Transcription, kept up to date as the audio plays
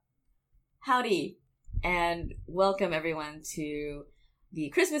Howdy, and welcome everyone to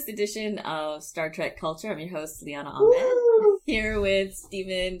the Christmas edition of Star Trek Culture. I'm your host, Leana Ahmed, here with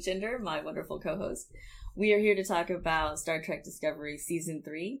Stephen Shinder, my wonderful co-host. We are here to talk about Star Trek Discovery Season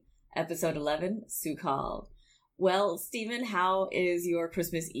 3, Episode 11, Su'Kal. Well, Stephen, how is your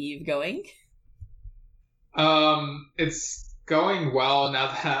Christmas Eve going? It's going well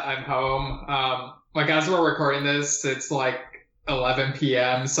now that I'm home. As we're recording this, it's 11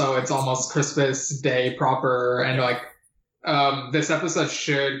 p.m., so it's almost Christmas Day proper, and this episode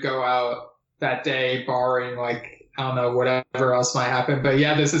should go out that day, barring I don't know, whatever else might happen. But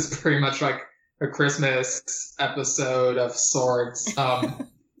yeah, this is pretty much a Christmas episode of sorts.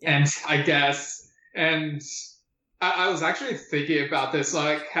 And I guess, and I was actually thinking about this,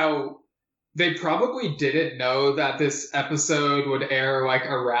 how they probably didn't know that this episode would air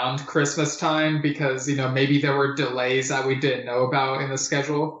around Christmas time because, maybe there were delays that we didn't know about in the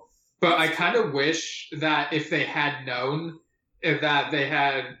schedule. But I kind of wish that if they had known that they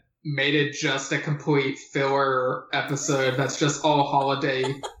had made it just a complete filler episode that's just all holiday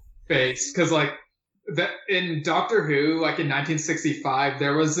based. Because in Doctor Who, in 1965,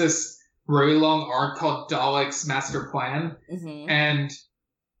 there was this really long arc called Dalek's Master Plan. Mm-hmm. And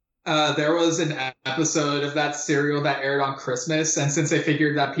there was an episode of that serial that aired on Christmas, and since they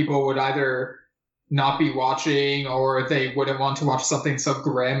figured that people would either not be watching or they wouldn't want to watch something so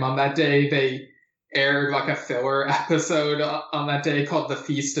grim on that day, they aired a filler episode on that day called The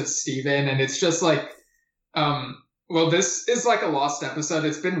Feast of Stephen, and it's just this is a lost episode.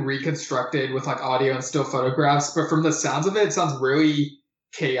 It's been reconstructed with audio and still photographs, but from the sounds of it, it sounds really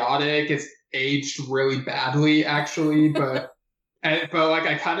chaotic. It's aged really badly, actually, but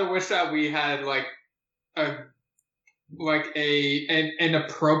I kind of wish that we had an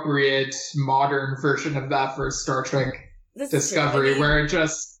appropriate modern version of that for Star Trek Discovery, where it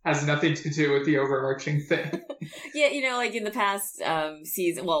just has nothing to do with the overarching thing. Yeah, in the past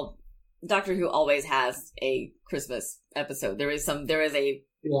season, well, Doctor Who always has a Christmas episode. There is a...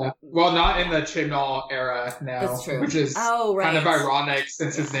 Yeah, well, not in the Chibnall era now. That's true. Which is kind of ironic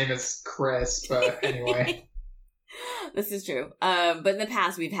since his name is Chris, but anyway. This is true. But in the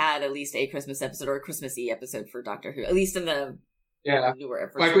past, we've had at least a Christmas episode or a Christmassy episode for Doctor Who, at least in the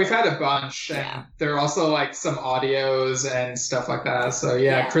newer. We've had a bunch, and there are also some audios and stuff like that. So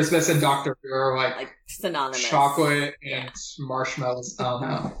Christmas and Doctor Who are synonymous. Chocolate and marshmallows. I don't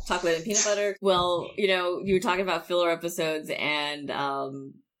know. Chocolate and peanut butter. Well, you were talking about filler episodes, and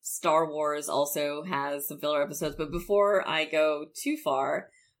Star Wars also has some filler episodes. But before I go too far,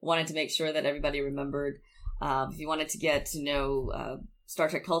 I wanted to make sure that everybody remembered. If you wanted to get to know Star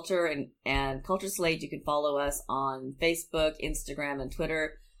Trek Culture and Culture Slate, you can follow us on Facebook, Instagram, and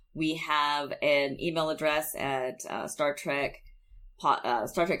Twitter. We have an email address at Star Trek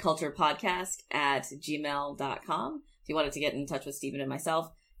Culture Podcast at gmail.com. If you wanted to get in touch with Stephen and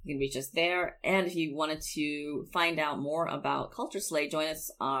myself, you can reach us there. And if you wanted to find out more about Culture Slate, join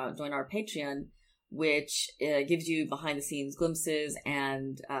our Patreon, which gives you behind-the-scenes glimpses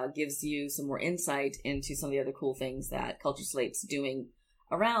and gives you some more insight into some of the other cool things that Culture Slate's doing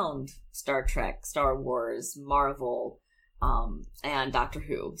around Star Trek, Star Wars, Marvel, and Doctor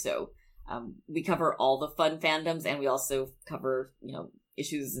Who. So we cover all the fun fandoms, and we also cover,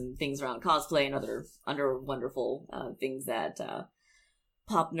 issues and things around cosplay and other wonderful things that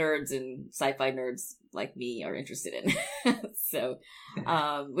pop nerds and sci-fi nerds like me are interested in. So,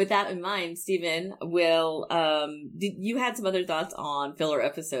 with that in mind, Stephen, you had some other thoughts on filler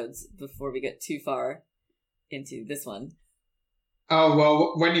episodes before we get too far into this one? Oh,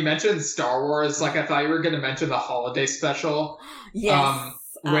 well, when you mentioned Star Wars, I thought you were going to mention the holiday special. Yes.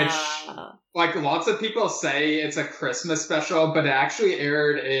 Which, lots of people say it's a Christmas special, but it actually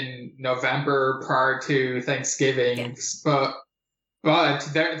aired in November prior to Thanksgiving. Yeah. But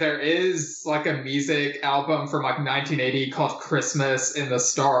there is a music album from 1980 called Christmas in the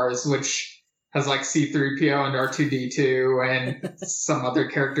Stars, which has C-3PO and R2-D2 and some other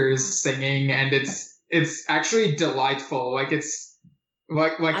characters singing, and it's actually delightful. It's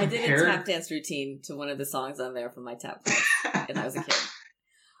I did a tap dance routine to one of the songs on there from my tap dance, and I was a kid.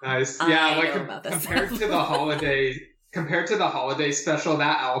 Nice. Yeah, compared to the holiday special,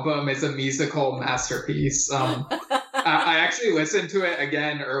 that album is a musical masterpiece. I actually listened to it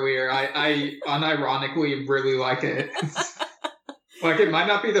again earlier. I unironically really like it. It might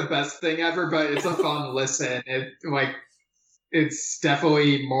not be the best thing ever, but it's a fun listen. It's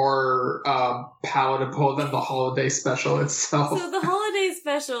definitely more palatable than the holiday special itself. So the holiday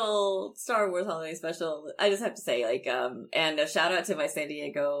special, Star Wars holiday special, I just have to say, and a shout out to my San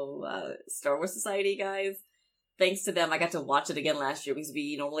Diego Star Wars Society guys. thanks to them, I got to watch it again last year because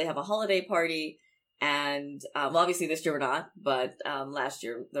we normally have a holiday party. And, well, obviously this year we're not, but, last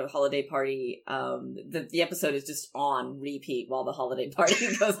year, the holiday party, the episode is just on repeat while the holiday party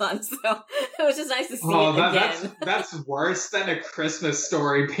goes on. So it was just nice to see it again. That's worse than A Christmas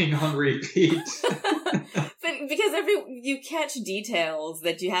Story being on repeat. But because you catch details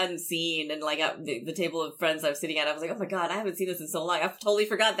that you hadn't seen, and like at the table of friends I was sitting at, I was like, oh my God, I haven't seen this in so long. I totally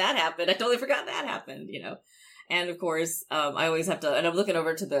forgot that happened. You know? And of course, I always have to, and I'm looking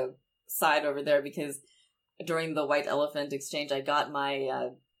over to the side over there because during the White Elephant exchange I got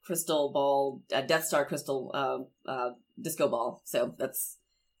my crystal ball, Death Star crystal disco ball, so that's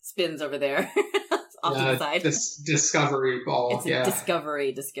spins over there off to the side. Discovery ball. It's a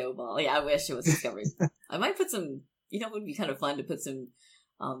Discovery disco ball. Yeah, I wish it was Discovery. I might put some, it would be kind of fun to put some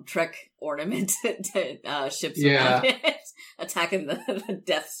Trek ornament ships around it, attacking the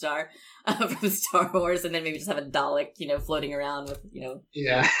Death Star from Star Wars, and then maybe just have a Dalek, floating around with,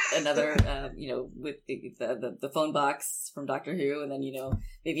 another, with the phone box from Doctor Who, and then,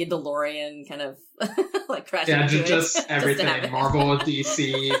 maybe a DeLorean kind of like crashing into it. Just everything. Just Marvel,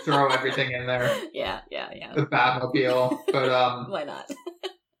 DC, throw everything in there. Yeah. The Batmobile, but why not?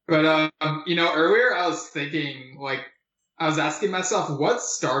 But earlier I was thinking, I was asking myself, what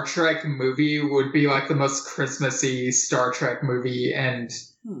Star Trek movie would be like the most Christmassy Star Trek movie? And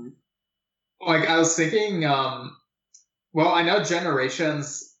I was thinking, I know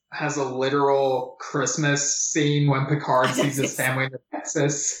Generations has a literal Christmas scene when Picard sees his family in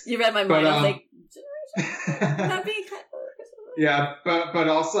Texas. You read my mind. I was like, Generations? Would that be kind of Christmas? Yeah, but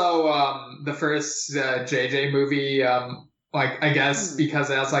also the first JJ movie, I guess because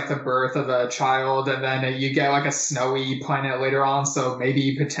it has the birth of a child, and then you get a snowy planet later on, so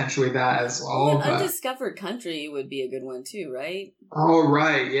maybe potentially that as well. Well, Undiscovered Country would be a good one too, right? Oh,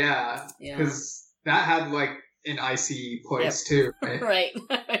 right, yeah. Because that had an icy place too, right? Right,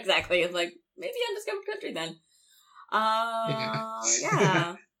 exactly. It's maybe Undiscovered Country then.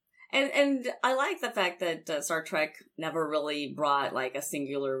 Yeah. And I like the fact that Star Trek never really brought a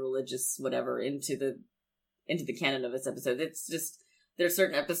singular religious whatever into the canon of its episodes. It's just, there's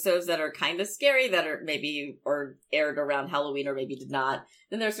certain episodes that are kind of scary that are maybe, or aired around Halloween or maybe did not.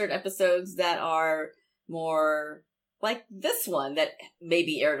 Then there's certain episodes that are more like this one that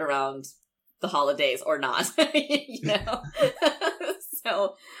maybe aired around the holidays or not,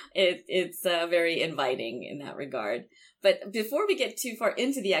 So it's very inviting in that regard. But before we get too far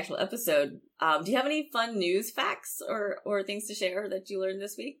into the actual episode, do you have any fun news facts or things to share that you learned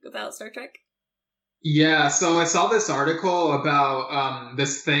this week about Star Trek? Yeah, so I saw this article about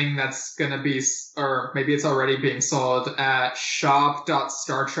this thing that's going to be, or maybe it's already being sold at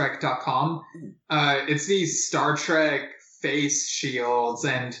shop.startrek.com. It's these Star Trek face shields,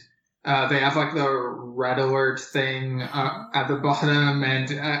 and they have the red alert thing at the bottom, and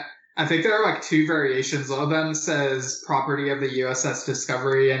I think there are two variations. One of them says property of the USS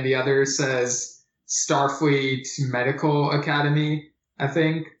Discovery, and the other says Starfleet Medical Academy, I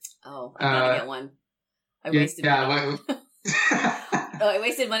think. Oh, I gotta get one. I wasted money. I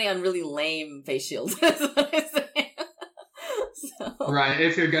wasted money on really lame face shields. That's what I'm saying. Right.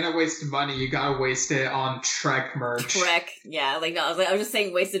 If you're gonna waste money, you gotta waste it on Trek merch. Trek, yeah. No, I was just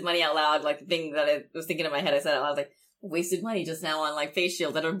saying wasted money out loud. The thing that I was thinking in my head, I said it out loud. I was wasted money just now on like face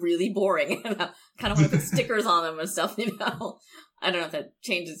shields that are really boring. And I kind of want to put stickers on them and stuff, you know. I don't know if that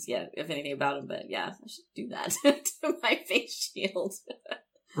changes yet, if anything about them, but yeah, I should do that to my face shield.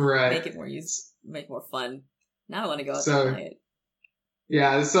 Right. Make it more make more fun. Now I want to go out and buy it.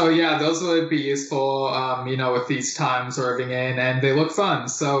 Yeah, so yeah, those would be useful, you know, with these times we're living in, and they look fun.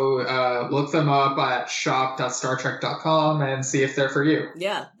 So look them up at shop.startrek.com and see if they're for you.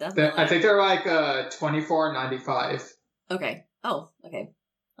 Yeah, definitely. I think they're like $24.95. Okay. Oh, okay.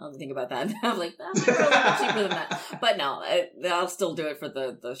 I'll think about that. I'm like, that's a little bit cheaper than that. But no, I'll still do it for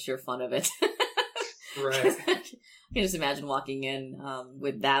the sheer fun of it. Right. I can just imagine walking in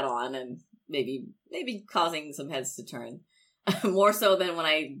with that on and maybe causing some heads to turn. More so than when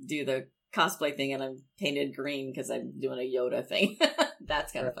I do the cosplay thing and I'm painted green because I'm doing a Yoda thing.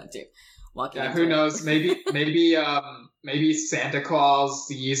 That's kind of fun too. Yeah, who knows? Maybe Santa Claus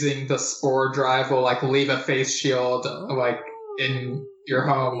using the spore drive will like leave a face shield like in your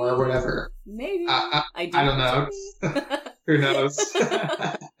home or whatever. Maybe I don't know. Who knows?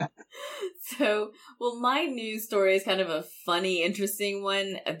 So, well, my news story is kind of a funny, interesting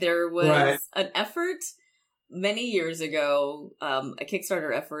one. There was an effort many years ago, a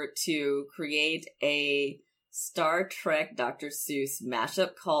Kickstarter effort to create a Star Trek Dr. Seuss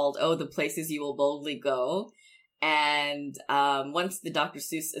mashup called "Oh, the Places You Will Boldly Go." And once the Dr.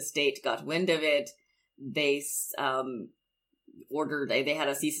 Seuss estate got wind of it, they ordered, they had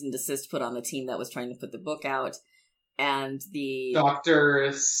a cease and desist put on the team that was trying to put the book out, and the Dr.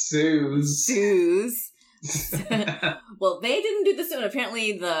 Seuss. Well, they didn't do this one.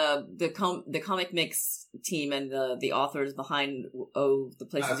 Apparently, the comic mix team and the authors behind the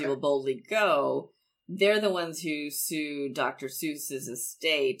Places You Will Boldly Go, they're the ones who sued Dr. Seuss's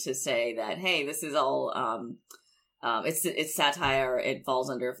estate to say that, hey, this is all it's satire. It falls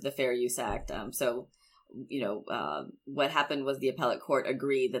under the Fair Use Act. So, what happened was the appellate court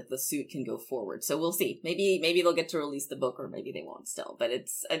agreed that the suit can go forward. So we'll see. Maybe they'll get to release the book, or maybe they won't still. But it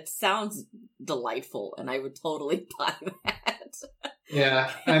sounds delightful, and I would totally buy that.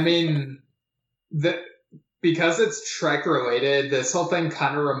 Yeah, I mean, because it's Trek related, this whole thing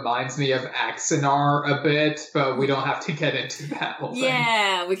kind of reminds me of Axanar a bit, but we don't have to get into that whole thing.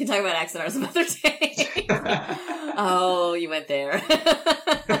 Yeah, we can talk about Axanar some other day. Oh, you went there.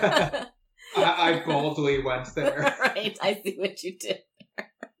 I boldly went there. Right, I see what you did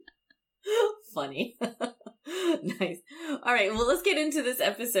there. Funny. Nice. All right, well, let's get into this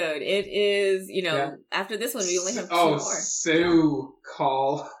episode. It is, after this one, we only have two more. Sue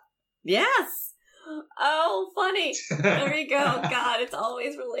call. Yes. Oh, funny. There we go. God, it's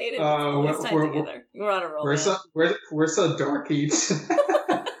always related. It's always tied together. We're on a roll. We're so dorky.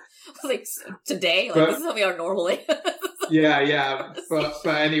 Like, today? This is how we are normally. Yeah. But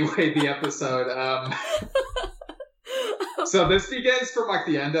anyway, the episode. So this begins from like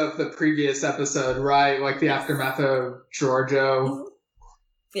the end of the previous episode, right? Like the aftermath of Giorgio.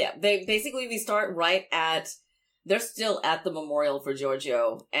 Yeah, we start right at. They're still at the memorial for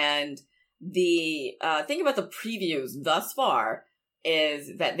Giorgio, and the thing about the previews thus far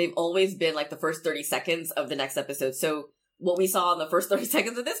is that they've always been like the first 30 seconds of the next episode. So what we saw in the first 30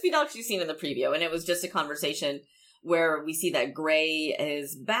 seconds of this, we'd actually seen in the preview, and it was just a conversation where we see that Gray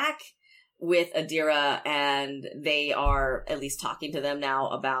is back with Adira, and they are at least talking to them now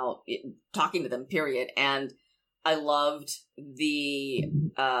about talking to them, period. And I loved the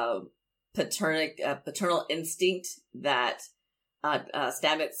paternal instinct that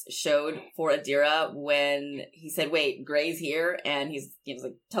Stamets showed for Adira when he said, "Wait, Gray's here," and he was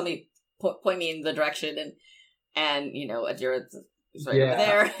like, "Tell me, point me in the direction," and Adira's right over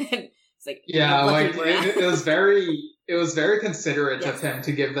there. And it's like, it was very considerate of him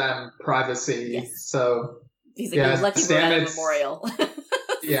to give them privacy. Yes. So he's like, "You're lucky we're at a memorial."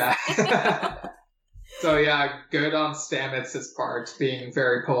 Yeah. So good on Stamets' part, being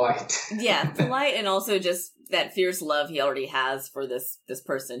very polite. Yeah, polite, and also just that fierce love he already has for this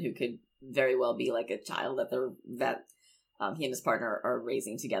person who could very well be like a child that he and his partner are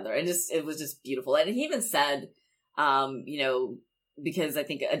raising together, and it was just beautiful. And he even said, because I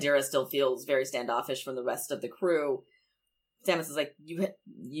think Adira still feels very standoffish from the rest of the crew. Stamets is like,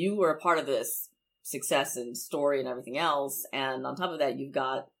 you were a part of this success and story and everything else, and on top of that, you've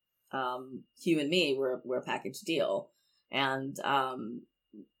got Hugh and me. We're a package deal, and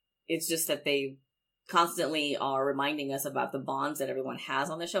it's just that they constantly are reminding us about the bonds that everyone has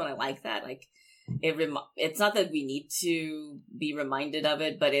on the show, and I like that. Like, it's not that we need to be reminded of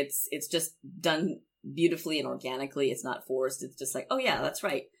it, but it's just done beautifully and organically. It's not forced. It's just like, oh yeah, that's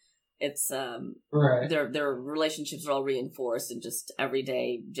right. It's right. Their relationships are all reinforced in just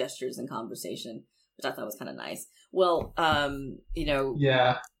everyday gestures and conversation, which I thought was kind of nice. Well,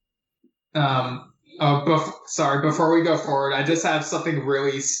 yeah. Before we go forward, I just have something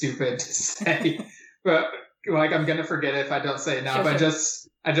really stupid to say, but like I'm gonna forget it if I don't say it now. Sure, but sure.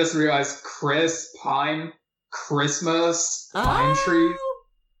 I just realized Christmas pine trees.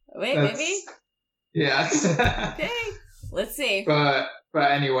 Wait, maybe. Yeah. Okay, let's see. But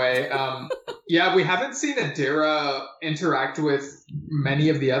anyway, we haven't seen Adira interact with many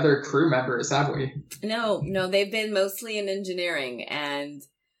of the other crew members, have we? No, they've been mostly in engineering, and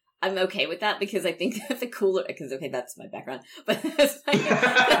I'm okay with that because I think that that's my background, but it's like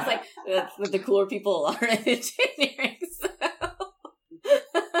the cooler people are in engineering. So.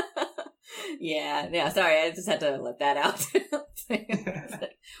 Yeah. Sorry, I just had to let that out.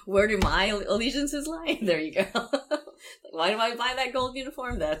 Where do my allegiances lie? There you go. Why do I buy that gold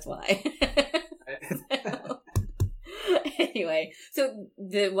uniform? That's why. Anyway, so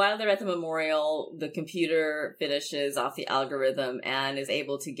while they're at the memorial, the computer finishes off the algorithm and is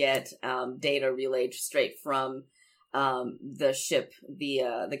able to get data relayed straight from the ship,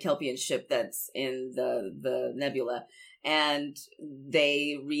 the Kelpian ship that's in the nebula, and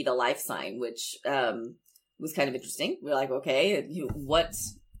they read a life sign, which was kind of interesting. We're like, okay, what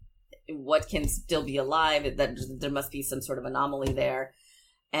can still be alive? That there must be some sort of anomaly there,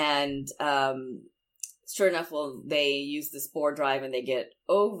 and sure enough, they use the spore drive and they get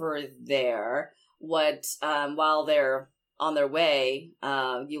over there. while they're on their way,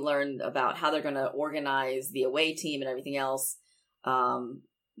 you learn about how they're going to organize the away team and everything else.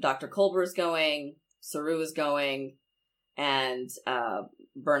 Dr. Culber's going, Saru is going, and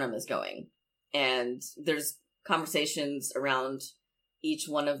Burnham is going. And there's conversations around each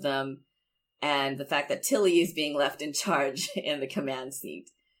one of them, and the fact that Tilly is being left in charge in the command seat.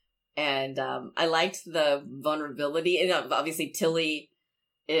 And I liked the vulnerability. And obviously Tilly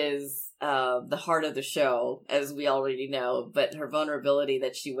is the heart of the show, as we already know, but her vulnerability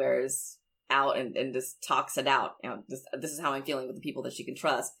that she wears out and just talks it out. This is how I'm feeling with the people that she can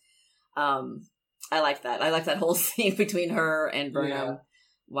trust. I like that. I like that whole scene between her and Burnham. Yeah.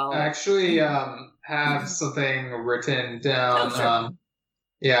 While I actually have something written down. Oh,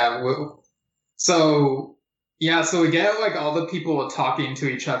 sure. So we get like all the people talking to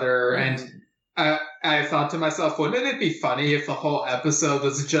each other, and I thought to myself, wouldn't it be funny if the whole episode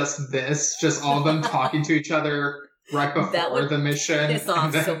was just all of them talking to each other right before the mission? Piss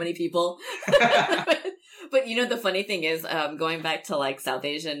off so many people. But the funny thing is, going back to like South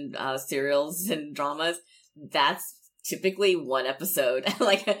Asian serials and dramas, that's typically one episode.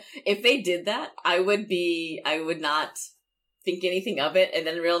 Like, if they did that, I would not think anything of it, and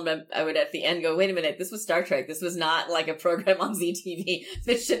then I would at the end go, wait a minute, this was Star Trek. This was not like a program on ZTV.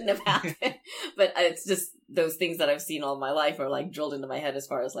 This shouldn't have happened. But it's just those things that I've seen all my life are like drilled into my head as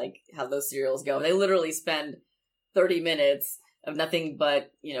far as like how those serials go. They literally spend 30 minutes of nothing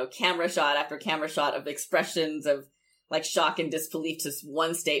but, camera shot after camera shot of expressions of like shock and disbelief to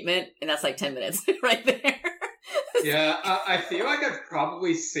one statement, and that's like 10 minutes right there. Yeah, I feel like I've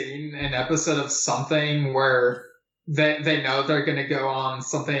probably seen an episode of something where they know they're going to go on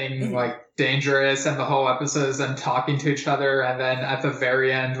something like dangerous, and the whole episode is them talking to each other, and then at the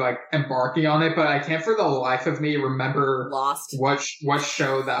very end, like embarking on it. But I can't for the life of me remember Lost. What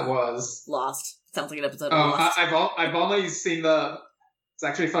show that was. Lost. Sounds like an episode of Lost. I've only seen it's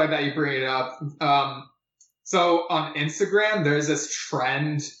actually funny that you bring it up. So on Instagram, there's this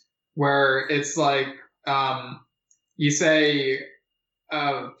trend where it's like, you say,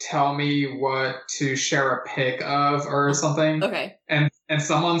 tell me what to share a pic of or something. Okay. And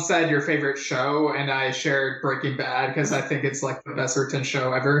someone said your favorite show, and I shared Breaking Bad because I think it's like the best written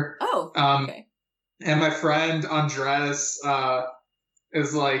show ever. Oh, okay. And my friend Andres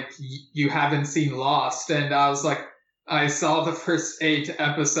is like, you haven't seen Lost. And I was like, I saw the first 8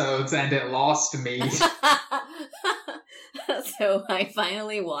 episodes and it lost me. So I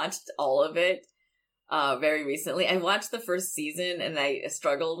finally watched all of it. Very recently. I watched the first season and I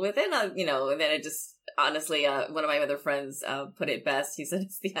struggled with it, and then it just, honestly, one of my other friends, put it best. He said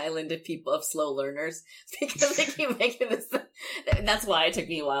it's the island of people, of slow learners, because they keep making this, that's why it took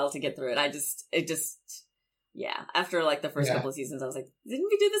me a while to get through it. Yeah, after like the first couple of seasons, I was like, didn't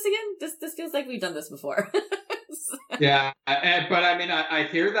we do this again? This feels like we've done this before. Yeah, but I mean, I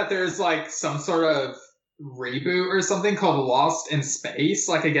hear that there's like some sort of reboot or something called Lost in Space.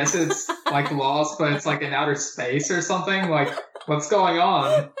 Like, I guess it's like Lost, but it's like in outer space or something. Like, what's going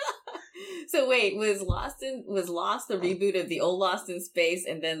on? So wait, was Lost the reboot of the old Lost in Space,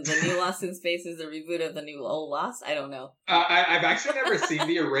 and then the new Lost in Space is the reboot of the new old Lost? I don't know. I've actually never seen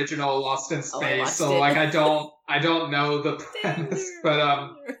the original Lost in Space, so like I don't know the premise.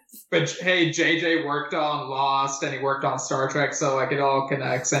 But hey, JJ worked on Lost and he worked on Star Trek, so like it all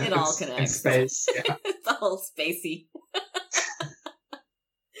connects, and it's in space. Yeah. It's all spacey.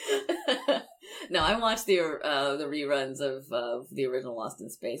 No, I watched the reruns of the original Lost in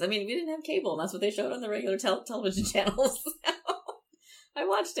Space. I mean, we didn't have cable, and that's what they showed on the regular television channels. I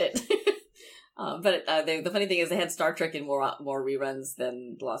watched it. But the funny thing is, they had Star Trek in more reruns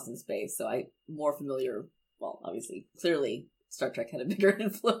than Lost in Space, so I'm more familiar. Well, obviously, clearly, Star Trek had a bigger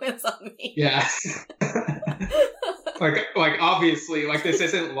influence on me. Yeah. like obviously, like this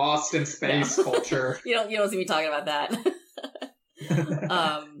isn't Lost in Space culture. You don't see me talking about that.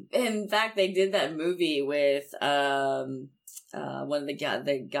 In fact, they did that movie with one of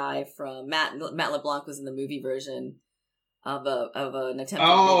the guy from Matt LeBlanc was in the movie version of an attempt.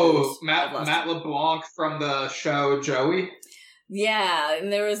 Oh, Matt LeBlanc from the show Joey. Yeah,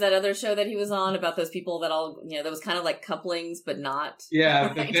 and there was that other show that he was on about those people that all, that was kind of like couplings, but not.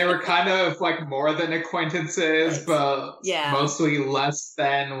 Yeah, they were kind of like more than acquaintances, right. But mostly less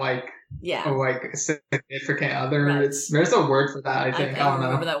than like significant others. Right. There's a word for that, I think. I don't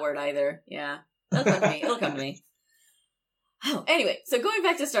remember that word either. Yeah, it'll come to me. Oh, anyway, so going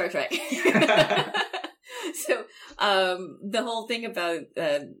back to Star Trek. So, the whole thing about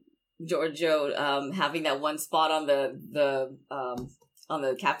Joe having that one spot on on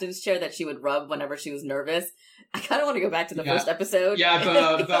the captain's chair that she would rub whenever she was nervous. I kind of want to go back to the first episode. Yeah,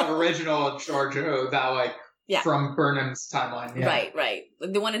 the original Giorgio, that like from Burnham's timeline. Yeah. Right.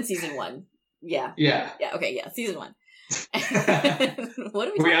 The one in season 1. Yeah. Okay. Yeah, season 1. What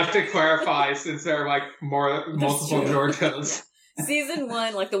are we have to clarify since there are like multiple Giorgios. Season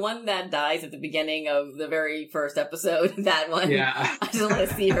 1, like the one that dies at the beginning of the very first episode, that one. Yeah. I just want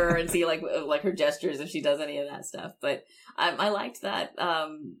to see her and see like her gestures if she does any of that stuff. But I liked that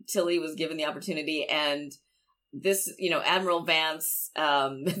Tilly was given the opportunity, and this, Admiral Vance,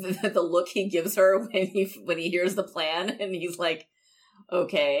 the look he gives her when he hears the plan, and he's like,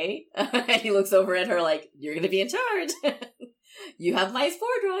 okay. And he looks over at her like, you're going to be in charge. You have my spore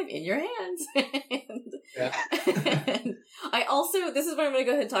drive in your hands. And I also, this is where I'm going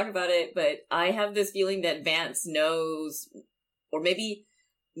to go ahead and talk about it, but I have this feeling that Vance knows, or maybe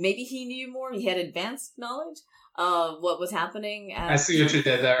he knew more. He had advanced knowledge of what was happening. I see what you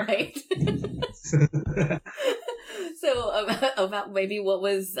did there. Right? So about maybe what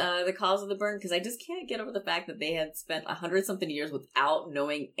was the cause of the burn, because I just can't get over the fact that they had spent 100-something years without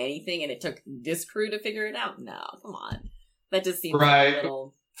knowing anything, and it took this crew to figure it out. No, come on. That just seems a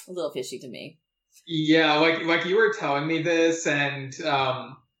little fishy to me. Yeah, like you were telling me this, and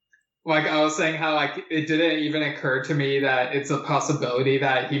like I was saying how like it didn't even occur to me that it's a possibility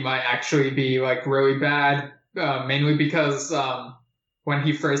that he might actually be like really bad, mainly because when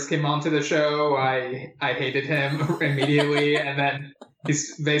he first came onto the show, I hated him immediately, and then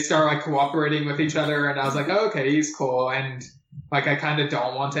they start like cooperating with each other, and I was like, oh, okay, he's cool, and like I kind of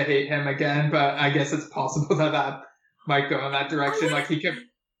don't want to hate him again, but I guess it's possible that might go in that direction. Like he could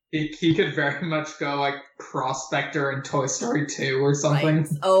very much go like Prospector in Toy Story 2 or something.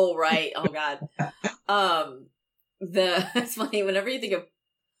 Right. Oh, right. Oh, God. It's funny, whenever you think of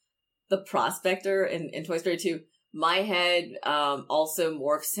the Prospector in Toy Story 2, my head also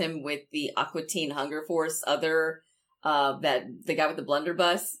morphs him with the Aqua Teen Hunger Force the guy with the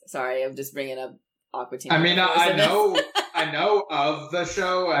blunderbuss. Sorry, I'm just bringing up Aqua Teen. I mean, I know of the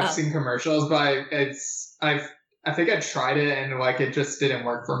show. I've seen commercials, but I think I tried it and like it just didn't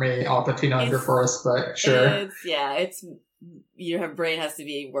work for me. Aqua Teen Hunger Force, but sure. Your brain has to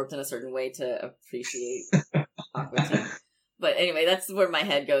be worked in a certain way to appreciate Aqua Teen. But anyway, that's where my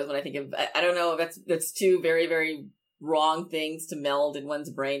head goes when I think of. I don't know if that's two very, very wrong things to meld in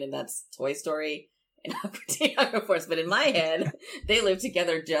one's brain, and that's Toy Story and Aqua Teen Hunger Force. But in my head, they live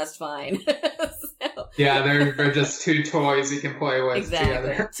together just fine. Yeah, they're just two toys you can play with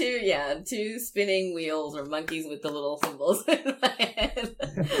together. Two spinning wheels or monkeys with the little symbols in my head.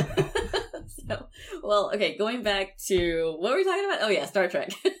 Okay, going back to what were we talking about? Oh yeah, Star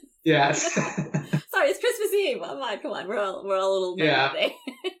Trek. Yes. Sorry, it's Christmas Eve. Come on, we're all a little nerdy today.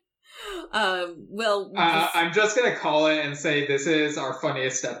 I'm just gonna call it and say this is our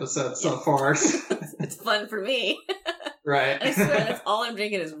funniest episode so far. It's fun for me. Right. I swear that's all I'm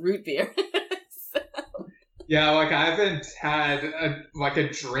drinking is root beer. Yeah, like I haven't had a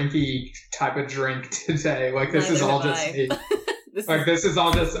drinky type of drink today. Like this is all just me. This is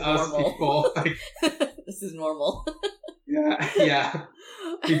all just us people. Like, this is normal. Yeah.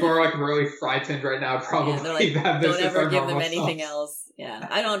 People are like really frightened right now. Probably like, that this don't ever give them stuff. anything else. Yeah,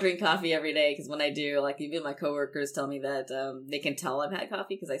 I don't drink coffee every day because when I do, like even my coworkers tell me that they can tell I've had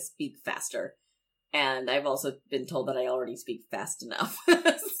coffee because I speak faster, and I've also been told that I already speak fast enough.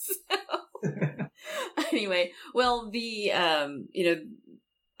 Anyway,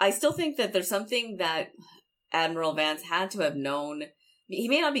 I still think that there's something that Admiral Vance had to have known. He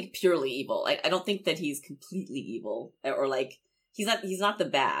may not be purely evil. Like I don't think that he's completely evil, or like he's not the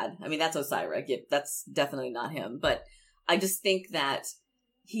bad. I mean, that's Osira. That's definitely not him. But I just think that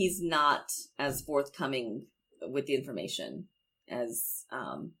he's not as forthcoming with the information as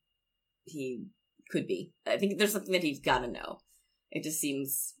he could be. I think there's something that he's got to know. It just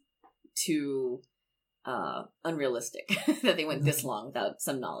seems too unrealistic that they went this long without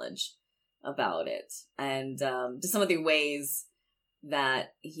some knowledge about it. And just some of the ways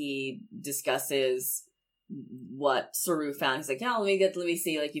that he discusses what Saru found. He's like, yeah, let me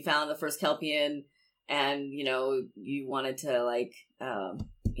see, like, you found the first Kelpian, and, you wanted to, like,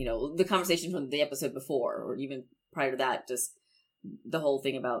 the conversation from the episode before, or even prior to that, just the whole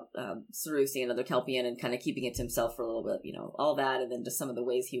thing about Saru seeing another Kelpian and kind of keeping it to himself for a little bit, all that, and then just some of the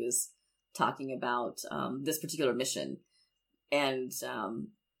ways he was talking about this particular mission. And,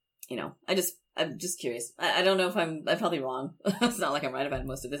 I'm just curious. I don't know if I'm probably wrong. It's not like I'm right about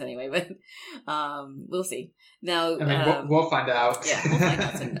most of this anyway, but we'll see. Now, I mean, we'll find out. Yeah, we'll find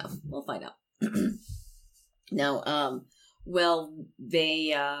out soon enough. We'll find out. Now,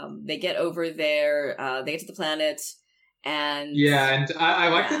 they get over there. They get to the planet, And and I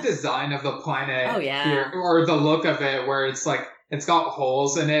like the design of the planet here, or the look of it, where it's like it's got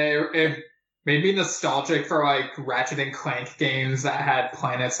holes in it. It made me nostalgic for like Ratchet and Clank games that had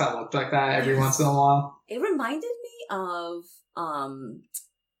planets that looked like that every once in a while. It reminded me of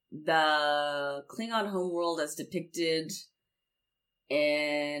the Klingon homeworld as depicted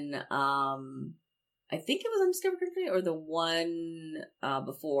in I think it was Undiscovered Country, or the one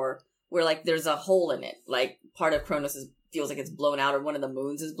before, where like there's a hole in it, like part of Kronos feels like it's blown out, or one of the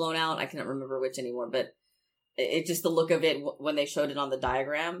moons is blown out. I can't remember which anymore, but it just the look of it when they showed it on the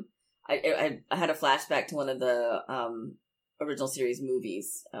diagram. I had a flashback to one of the original series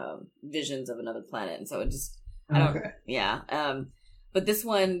movies, Visions of Another Planet, and so it just but this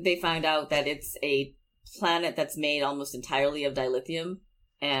one they found out that it's a planet that's made almost entirely of dilithium,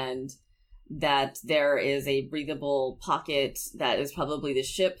 and that there is a breathable pocket that is probably the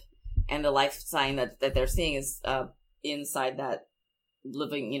ship, and the life sign that they're seeing is inside that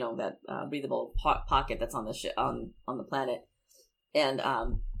living, that breathable pocket that's on the ship on the planet, and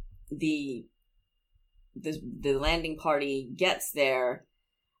the landing party gets there,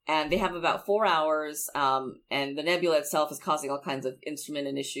 and they have about 4 hours, and the nebula itself is causing all kinds of instrument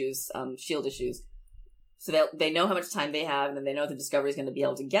and issues, shield issues. So they know how much time they have, and then they know the Discovery is going to be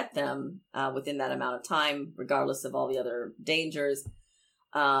able to get them within that amount of time, regardless of all the other dangers.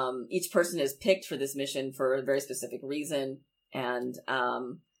 Each person is picked for this mission for a very specific reason, and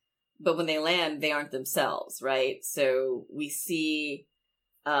but when they land, they aren't themselves, right? So we see,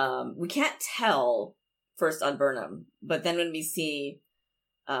 we can't tell first on Burnham, but then when we see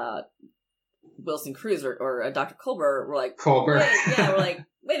Wilson Cruz or Dr. Culber, we're like, we're like,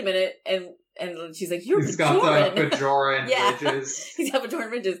 wait a minute, and she's like, he's got the Bajoran ridges. He's got Bajoran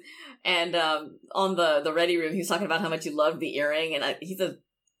ridges. And on the ready room, he was talking about how much he loved the earring, and he's a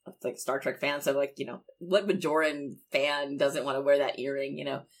Star Trek fan, so like, what Bajoran fan doesn't want to wear that earring,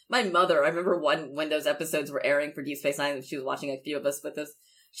 My mother, I remember when those episodes were airing for Deep Space Nine, and she was watching a few of us with us.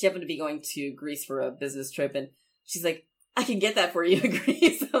 She happened to be going to Greece for a business trip, and she's like, I can get that for you in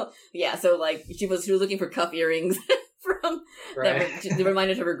Greece. So like, she was looking for cuff earrings from they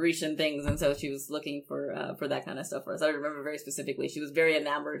reminded her of Grecian things, and so she was looking for that kind of stuff for us. I remember very specifically she was very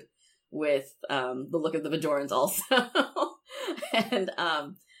enamored with the look of the Bajorans also. And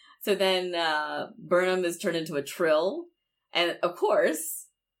so then Burnham is turned into a Trill, and of course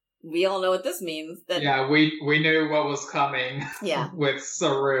we all know what this means. We knew what was coming. With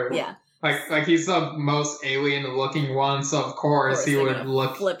Saru. Like he's the most alien looking one, so of course he would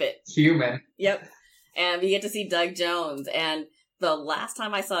look human. Yep. And we get to see Doug Jones. And the last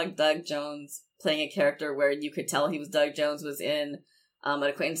time I saw Doug Jones playing a character where you could tell he was Doug Jones was in an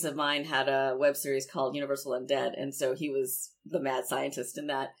acquaintance of mine had a web series called Universal Undead. And so he was the mad scientist in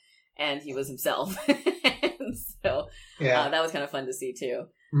that. And he was himself. And so that was kind of fun to see too.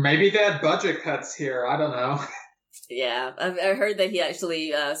 Maybe they had budget cuts here. I don't know. Yeah. I heard that he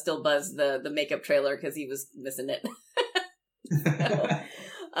actually still buzzed the makeup trailer because he was missing it.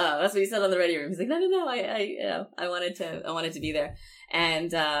 That's what he said on the ready room. He's like, no, I wanted to be there.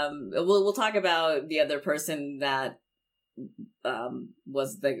 And we'll talk about the other person that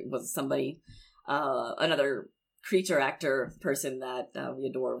was somebody, another creature actor person that we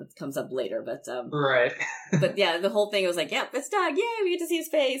adore, which comes up later. But but yeah, the whole thing was like, it's Doug, yay, we get to see his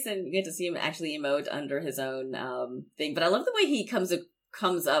face, and we get to see him actually emote under his own thing. But I love the way he comes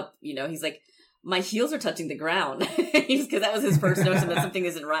up, he's like, my heels are touching the ground, because that was his first notion that something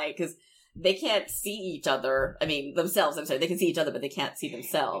isn't right, because they can't see each other. I mean, themselves, I'm sorry, they can see each other, but they can't see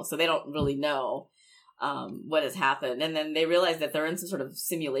themselves, so they don't really know what has happened. And then they realize that they're in some sort of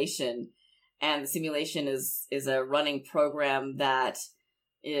simulation, and the simulation is a running program that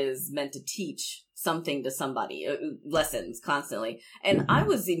is meant to teach something to somebody, lessons constantly. And I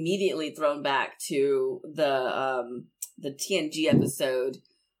was immediately thrown back to the TNG episode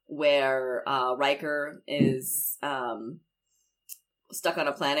where Riker is stuck on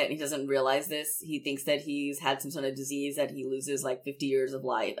a planet and he doesn't realize this. He thinks that he's had some sort of disease that he loses like 50 years of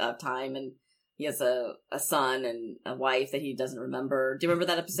time, and he has a son and a wife that he doesn't remember. Do you remember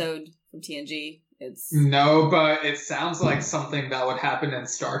that episode from TNG? No, but it sounds like something that would happen in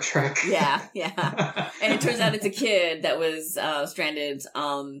Star Trek. Yeah. And it turns out it's a kid that was stranded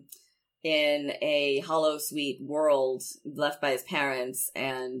in a holosuite world left by his parents,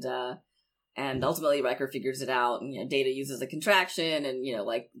 and ultimately Riker figures it out, and Data uses a contraction, and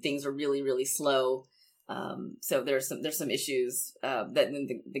like things are really, really slow. So there's some issues that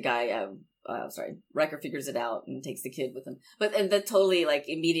the guy Riker figures it out and takes the kid with him. And that totally, like,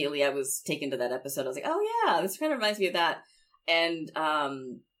 immediately I was taken to that episode. I was like, oh yeah, this kind of reminds me of that. And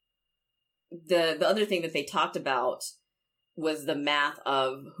the other thing that they talked about was the math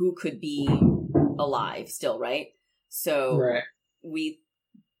of who could be alive still, right? So Right. we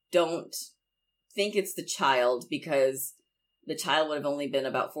don't think it's the child because the child would have only been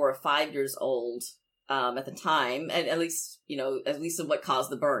about 4 or 5 years old at the time, and at least of what caused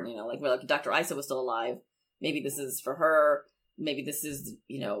the burn. Like Dr. Isa was still alive. Maybe this is for her. Maybe this is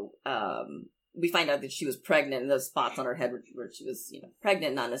we find out that she was pregnant, and those spots on her head where she was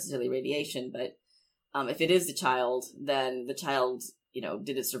pregnant, not necessarily radiation. But if it is the child, then the child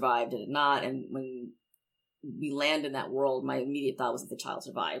did it survive? Did it not? And when we land in that world, my immediate thought was that the child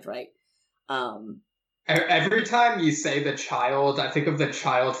survived, right? Every time you say the child, I think of the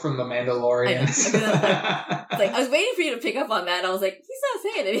child from The Mandalorian. I was waiting for you to pick up on that, and I was like, he's not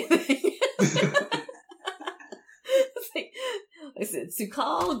saying anything. It's like, I said,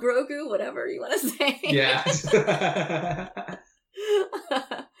 Sukal, Grogu, whatever you want to say. Yeah.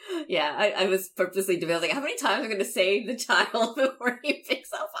 Yeah, I was purposely debating, like, how many times am I going to say the child before he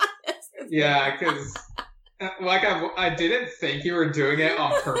picks up on this? Yeah, because... Like, I didn't think you were doing it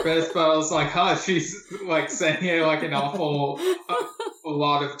on purpose, but I was like, she's, like, saying it, like, an awful a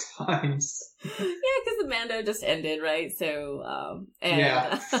lot of times. Yeah, because the Mando just ended, right? So,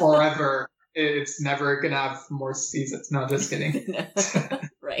 yeah, forever. It's never gonna have more seasons. No, just kidding.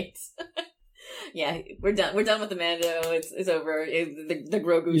 Right. Yeah, we're done. We're done with the Mando. It's over. The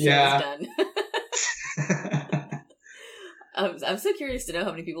Grogu show is done. I'm so curious to know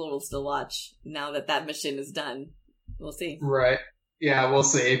how many people will still watch now that mission is done. We'll see. Right. Yeah, we'll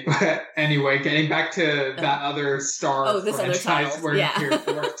see. But anyway, getting back to that other Star this other child. Where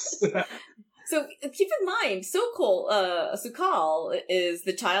Yeah. Works. So keep in mind, Sukal is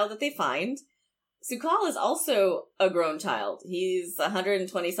the child that they find. Sukal is also a grown child. He's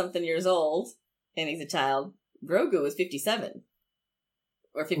 120-something years old, and he's a child. Grogu is 57.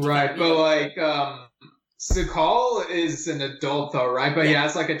 Or 55. Right, but Sukal is an adult though, right? But he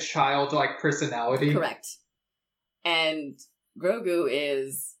has like a childlike personality. Correct. And Grogu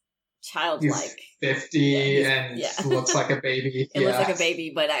is childlike. He's 50 and looks like a baby. Looks like a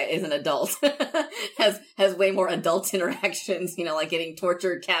baby, but is an adult. has way more adult interactions, like getting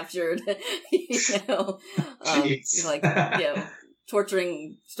tortured, captured,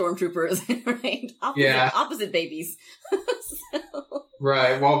 torturing stormtroopers, right? Opposite babies.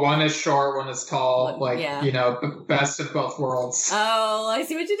 Right. Well, one is short, one is tall. Best of both worlds. Oh, I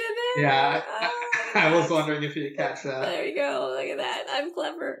see what you did there. Yeah. I was wondering if you'd catch that. There you go. Look at that. I'm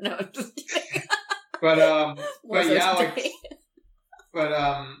clever. No, I'm just kidding.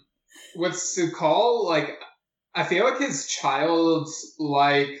 With Sukal, I feel like his child's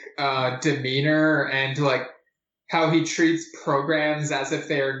demeanor and how he treats programs as if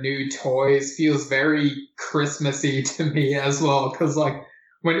they are new toys feels very Christmassy to me as well. Because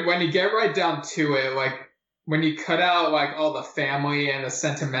when you get right down to it, when you cut out all the family and the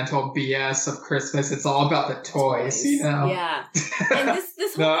sentimental BS of Christmas, it's all about the toys, Yeah. And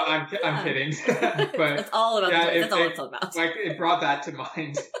this whole no, I'm kidding. But it's all about the toys. That's all it's all about. It brought that to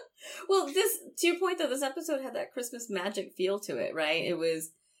mind. Well, to your point though, this episode had that Christmas magic feel to it, right? It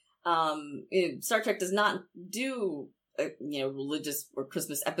was Star Trek does not do religious or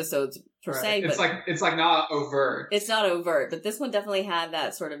Christmas episodes per se. It's but not overt. It's not overt, but this one definitely had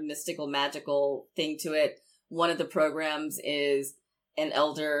that sort of mystical, magical thing to it. One of the programs is an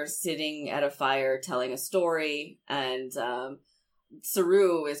elder sitting at a fire telling a story, and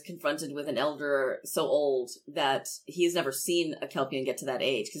Saru is confronted with an elder so old that he's never seen a Kelpian get to that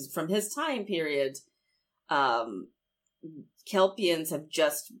age. Because from his time period, Kelpians have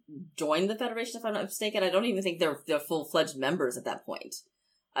just joined the Federation, if I'm not mistaken. I don't even think they're full-fledged members at that point.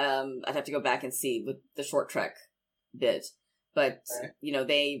 I'd have to go back and see with the short trek bit. But,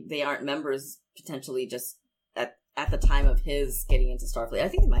 they aren't members potentially just at the time of his getting into Starfleet. I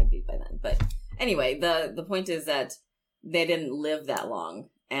think it might be by then. But anyway, the point is that they didn't live that long.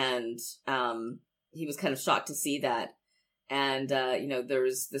 And he was kind of shocked to see that. And,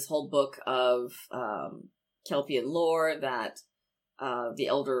 there's this whole book of Kelpian lore that the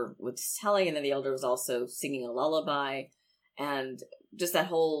elder was telling, and then the elder was also singing a lullaby. And just that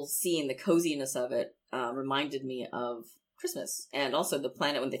whole scene, the coziness of it, reminded me of Christmas. And also the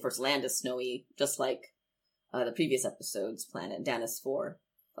planet when they first land is snowy, just like the previous episode's planet, Danis 4-5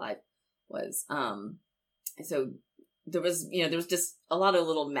 was. So there was just a lot of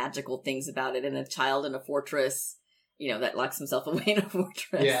little magical things about it, and a child in a fortress, that locks himself away in a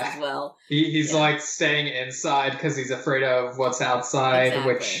fortress as well. He's staying inside because he's afraid of what's outside,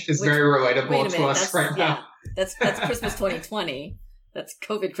 exactly. which is very relatable to us right now. That's Christmas 2020. That's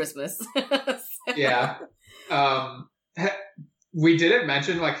COVID Christmas. Yeah. we didn't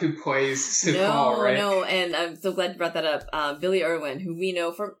mention like who plays Sukal, right? No, and I'm so glad you brought that up. Billy Irwin, who we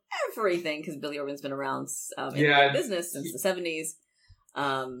know from everything, because Billy Irwin's been around in the business since the 70s.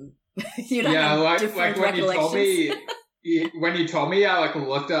 Like when you told me, I like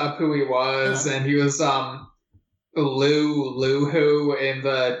looked up who he was, and he was Lou in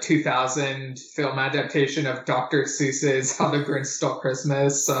the 2000 film adaptation of Dr. Seuss's How the Grinch Stole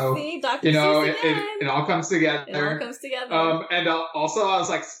Christmas. So, see, Dr. Seuss it all comes together. It all comes together. And also I was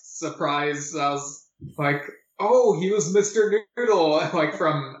like surprised. I was like, oh, he was Mr. Noodle, like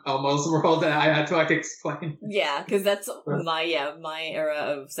from Elmo's World, and I had to like explain. Yeah, because that's my era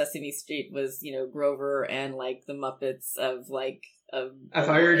of Sesame Street was, Grover and like the Muppets of like I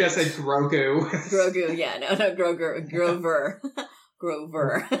thought you were gonna say Grogu. Grogu, yeah, no, Grover.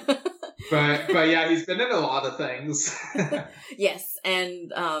 But yeah, he's been in a lot of things. Yes,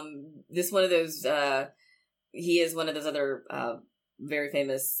 and this one of those. He is one of those other very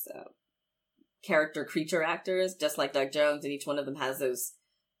famous character creature actors, just like Doug Jones, and each one of them has those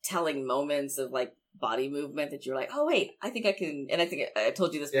telling moments of like body movement that you're like, oh wait, I think I can. And I think I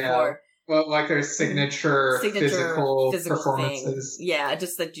told you this before. Well, like their signature physical performances. Thing. Yeah,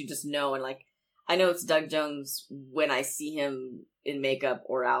 just that you just know. And like, I know it's Doug Jones when I see him in makeup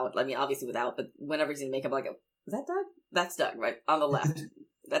or out. I mean, obviously without, but whenever he's in makeup, I'm like, is that Doug? That's Doug, right? On the left.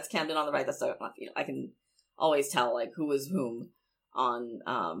 That's Camden on the right. That's Doug. I can always tell like who is whom on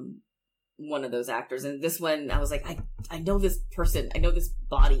one of those actors. And this one, I was like, I know this person. I know this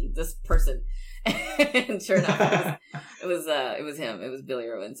body, this person. And sure enough, it was him. It was Billy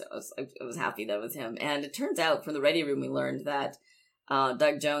Irwin. So I was happy that it was him. And it turns out from the ready room, we learned that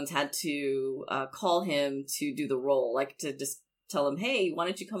Doug Jones had to call him to do the role, like to just tell him, hey, why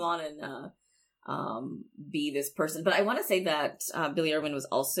don't you come on and be this person? But I want to say that Billy Irwin was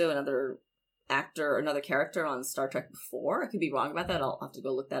also another actor or another character on Star Trek before. I could be wrong about that. I'll have to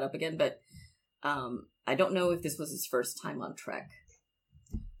go look that up again. But I don't know if this was his first time on Trek.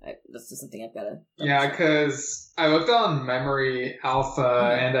 That's just something I've got to... Yeah, because I looked on Memory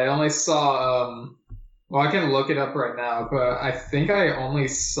Alpha, and I only saw... well, I can look it up right now, but I think I only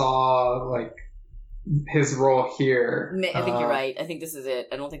saw, like, his role here. I think you're right. I think this is it.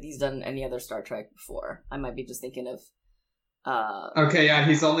 I don't think he's done any other Star Trek before. I might be just thinking of... Okay, yeah,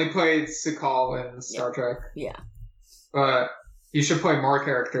 he's only played Sukal in Star Trek. Yeah. But he should play more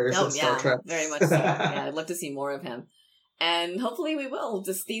characters in Star Trek. Very much so. Yeah, I'd love to see more of him. And hopefully we will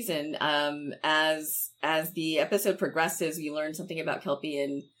this season. As the episode progresses, we learn something about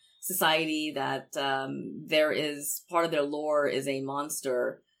Kelpian society, that there is part of their lore is a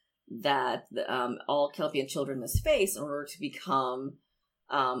monster that all Kelpian children must face in order to become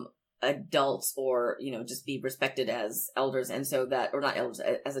adults, or just be respected as elders, and so that, or not elders,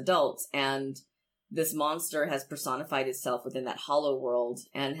 as adults. And this monster has personified itself within that hollow world,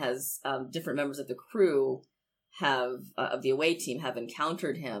 and has different members of the crew of the away team have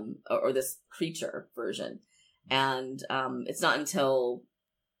encountered him, or this creature version. And it's not until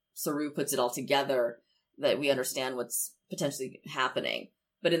Saru puts it all together that we understand what's potentially happening.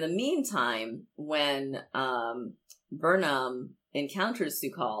 But in the meantime, when Burnham encounters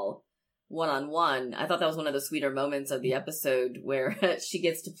Sukal one-on-one, I thought that was one of the sweeter moments of the episode, where she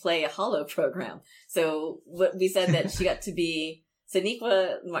gets to play a holo program. So what we said that she got to be,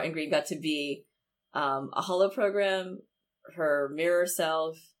 Sonequa Martin Green got to be a holo program, her mirror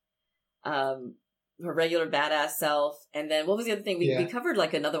self, her regular badass self, and then what was the other thing? We covered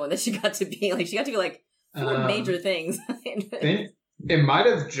like another one that she got to be. Like she got to be like four major things. It might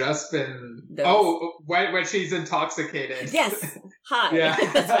have just been when she's intoxicated. Yes, high. Yeah,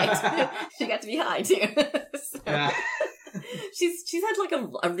 that's right. She got to be high too. So, yeah. She's had like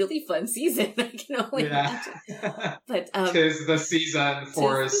a really fun season. I can only imagine. But tis the season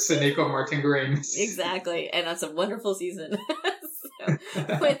for Sonequa Martin Green. Exactly, and that's a wonderful season. So,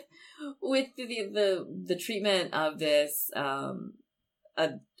 with the treatment of this a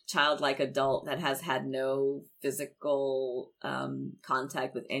childlike adult that has had no physical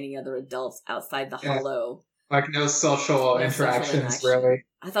contact with any other adults outside the hollow. Like no social interactions, really.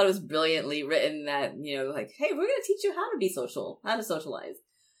 I thought it was brilliantly written that, like, hey, we're going to teach you how to be social, how to socialize.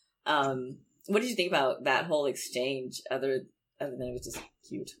 What did you think about that whole exchange, other than it was just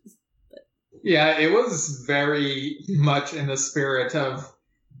cute? But. Yeah, it was very much in the spirit of,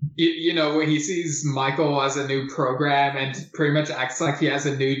 when he sees Michael as a new program and pretty much acts like he has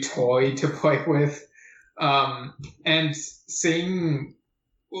a new toy to play with. And seeing...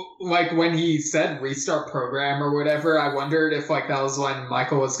 like when he said restart program or whatever, I wondered if like that was when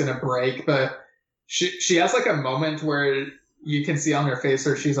Michael was gonna break, but she has like a moment where you can see on her face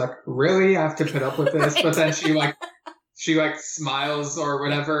where she's like, really, I have to put up with this? Right. But then she like smiles or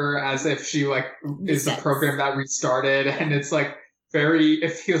whatever as if she like is a program that restarted, and it's like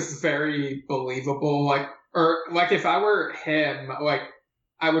it feels very believable. Like, or like if I were him, like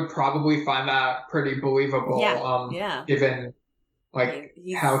I would probably find that pretty believable. Given like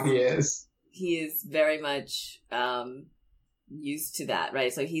how he is. He is very much used to that,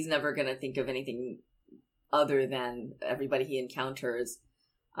 right? So he's never going to think of anything other than everybody he encounters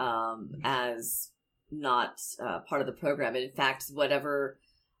as not part of the program. And in fact, whatever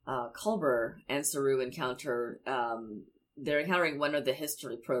Culber and Saru encounter, they're encountering one of the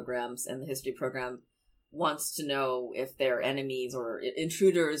history programs, and the history program wants to know if they're enemies or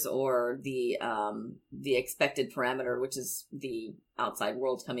intruders or the expected parameter, which is the outside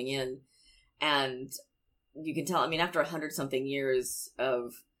world coming in. And you can tell, I mean, after 100-something years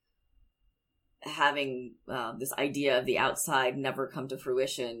of having this idea of the outside never come to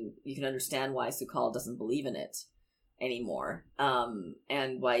fruition, you can understand why Su'Kal doesn't believe in it anymore. And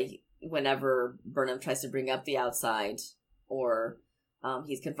why whenever Burnham tries to bring up the outside, or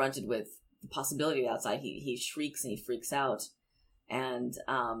he's confronted with the possibility of the outside, he shrieks and he freaks out. And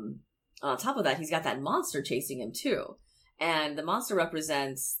on top of that, he's got that monster chasing him too. And the monster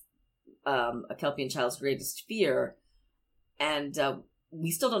represents a Kelpian child's greatest fear. And we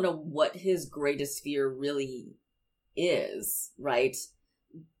still don't know what his greatest fear really is, right?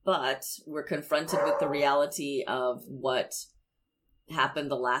 But we're confronted with the reality of what happened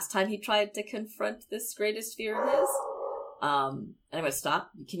the last time he tried to confront this greatest fear of his. And I'm going to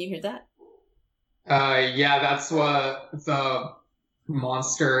stop. Can you hear that? Yeah, that's what the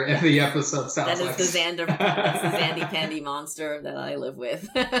monster in the episode sounds like. That is that's the Zandy Pandy monster that I live with.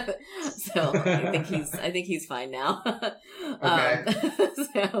 So I think he's fine now. Okay.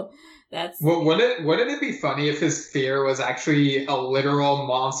 So that's. Well, wouldn't it be funny if his fear was actually a literal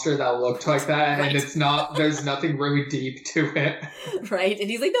monster that looked like that, right? And it's not. There's nothing really deep to it, right? And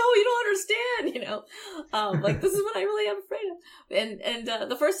he's like, "No, you don't understand," you know. Like, this is what I really am afraid of. And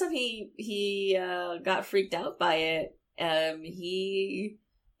the first time he got freaked out by it, he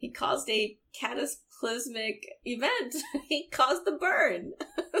caused a cataclysmic event. He caused the burn.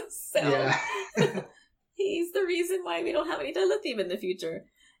 So yeah. He's the reason why we don't have any dilithium in the future.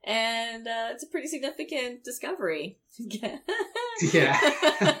 And it's a pretty significant discovery. Yeah.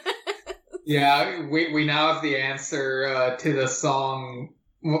 Yeah, we now have the answer to the song,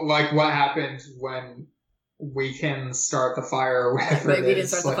 like what happens when we can start the fire or whatever it is. We can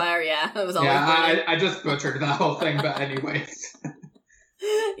start the fire, yeah. It was always I just butchered that whole thing, but anyways.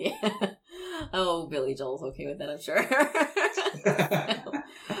 Yeah. Oh, Billy Joel's okay with that, I'm sure.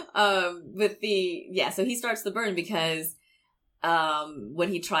 So he starts the burn because when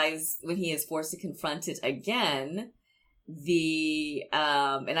he is forced to confront it again,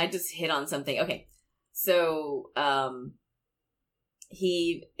 and I just hit on something. Okay. So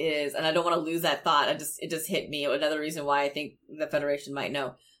he is, and I don't want to lose that thought. It just hit me. Another reason why I think the Federation might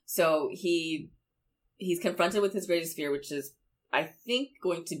know. So he's confronted with his greatest fear, which is, I think,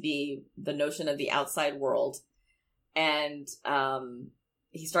 going to be the notion of the outside world. And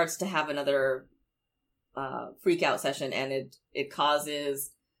he starts to have another freak out session, and it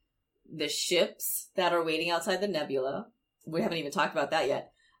causes the ships that are waiting outside the nebula. We haven't even talked about that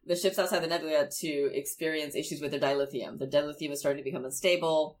yet. The ships outside the nebula to experience issues with their dilithium. The dilithium is starting to become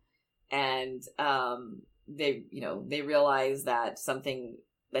unstable, and they realize that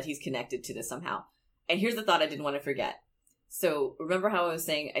he's connected to this somehow. And here's the thought I didn't want to forget. So remember how I was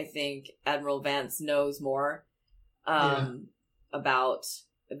saying I think Admiral Vance knows more about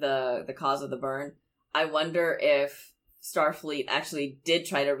the cause of the burn. I wonder if Starfleet actually did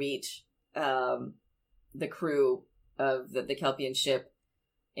try to reach the crew of the Kelpian ship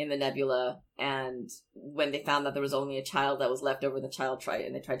in the nebula, and when they found that there was only a child that was left over, they tried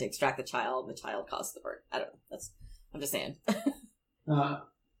to extract the child caused the burn. I don't know. I'm just saying.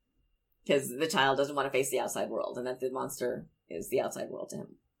 Because the child doesn't want to face the outside world, and that the monster is the outside world to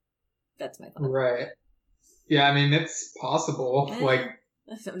him. That's my thought. Right. Yeah, I mean, it's possible.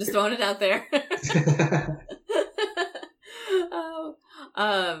 I'm just throwing it out there.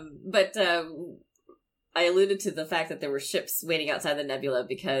 But I alluded to the fact that there were ships waiting outside the nebula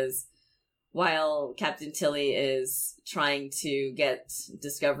because while Captain Tilly is trying to get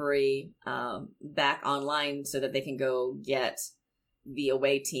Discovery back online so that they can go get the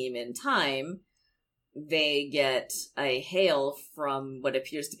away team in time, they get a hail from what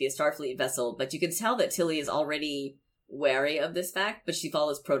appears to be a Starfleet vessel, but you can tell that Tilly is already wary of this fact, but she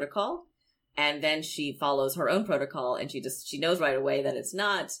follows protocol, and then she follows her own protocol, and she knows right away that it's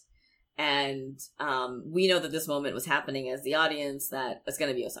not, and we know that this moment was happening as the audience, that it's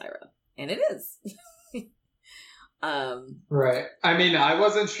going to be Osira, and it is. Right. I mean, I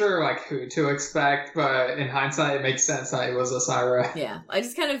wasn't sure like who to expect, but in hindsight, it makes sense that it was Osira. Yeah, I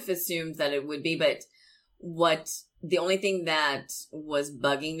just kind of assumed that it would be, but the only thing that was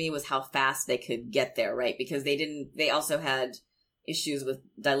bugging me was how fast they could get there, right? Because they also had issues with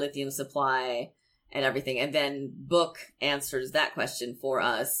dilithium supply and everything. And then Book answers that question for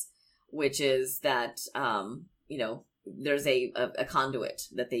us, which is that, there's a conduit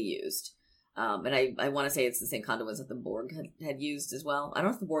that they used. And I want to say it's the same conduits that the Borg had used as well. I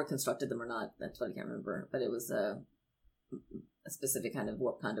don't know if the Borg constructed them or not. That's what I can't remember. But it was a specific kind of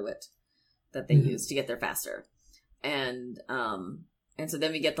warp conduit that they used to get there faster. And so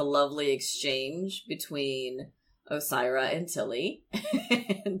then we get the lovely exchange between Osira and Tilly.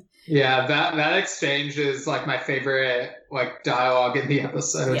 Yeah, that exchange is like my favorite like dialogue in the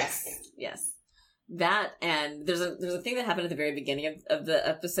episode. Yes. That, and there's a thing that happened at the very beginning of the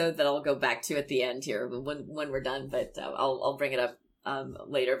episode that I'll go back to at the end here when we're done, but I'll bring it up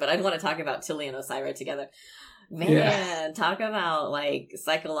later. But I want to talk about Tilly and Osira together. Man, talk about like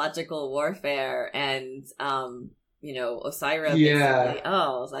psychological warfare and Osira basically,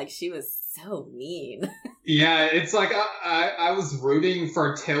 like she was so mean. Yeah, it's like I was rooting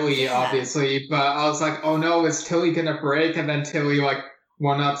for Tilly obviously, but I was like, oh no, is Tilly gonna break? And then Tilly like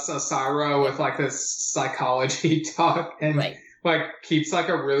one-ups Osira with like this psychology talk and like keeps like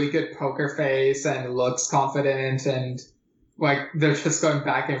a really good poker face and looks confident, and like they're just going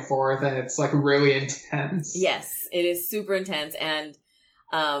back and forth and it's like really intense. Yes, it is super intense, and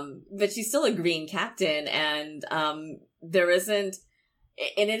but she's still a green captain, and there isn't,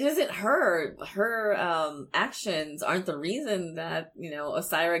 and it isn't her actions aren't the reason that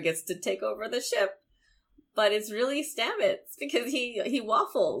Osira gets to take over the ship. But it's really Stamets, because he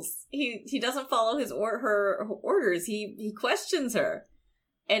waffles. He doesn't follow her orders. He questions her.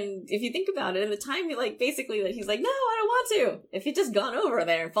 And if you think about it, in the time basically that he's like, no, I don't want to. If he'd just gone over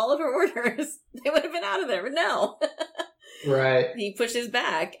there and followed her orders, they would have been out of there. But no. Right. He pushes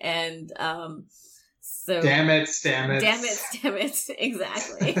back, and so damn it, Stamets.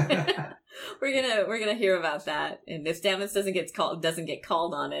 Exactly. We're gonna hear about that, and if Stamets doesn't get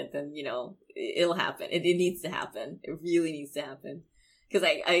called on it, then it'll happen. It needs to happen. It really needs to happen, because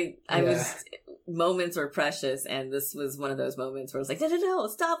I was, moments were precious, and this was one of those moments where I was like, no,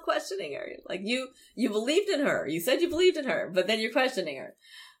 stop questioning her. Like you believed in her. You said you believed in her, but then you're questioning her.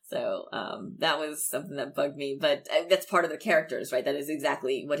 So that was something that bugged me, but that's part of the characters, right? That is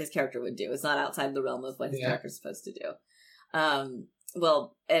exactly what his character would do. It's not outside the realm of what his character's supposed to do.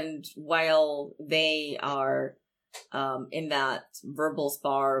 Well, and while they are in that verbal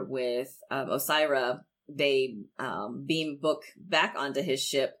spar with Osira, they beam Book back onto his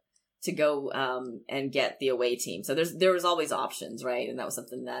ship to go and get the away team. So there was always options, right? And that was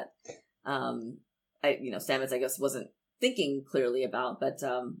something that Stamets, I guess, wasn't thinking clearly about, but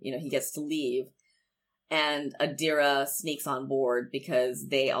he gets to leave, and Adira sneaks on board because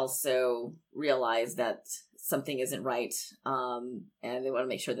they also realize that something isn't right, and they want to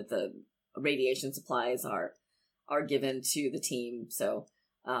make sure that the radiation supplies are given to the team. So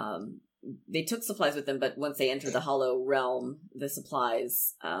they took supplies with them, but once they entered the hollow realm, the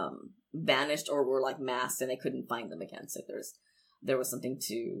supplies vanished or were like masked, and they couldn't find them again. So there was something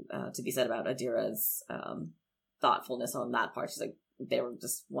to be said about Adira's thoughtfulness on that part. She's like, they were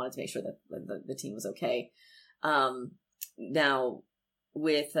just wanted to make sure that the team was okay. Now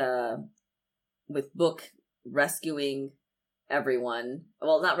with Book rescuing everyone,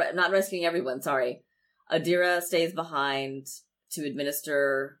 well, not rescuing everyone, sorry. Adira stays behind to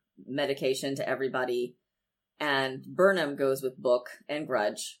administer medication to everybody, and Burnham goes with Book and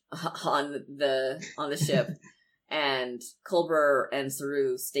Grudge on the ship, and Culber and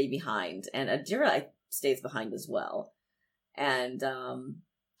Saru stay behind, and Adira stays behind as well. And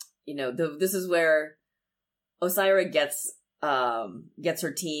this is where Osira gets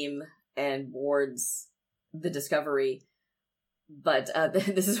her team and boards the Discovery. But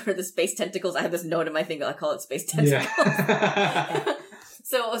this is where the space tentacles, I have this note in my thing, I call it space tentacles. Yeah.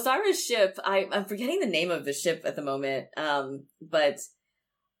 So Osira's ship, I'm forgetting the name of the ship at the moment, but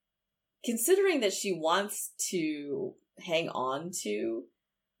considering that she wants to hang on to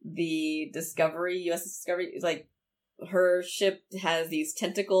the Discovery, USS Discovery, like, her ship has these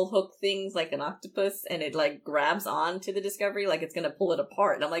tentacle hook things like an octopus, and it like grabs onto the Discovery like it's gonna pull it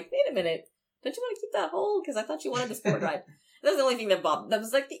apart. And I'm like, wait a minute, don't you want to keep that whole? Because I thought you wanted the sport ride. That was the only thing that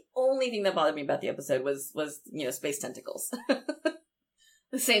was like the only thing that bothered me about the episode was space tentacles.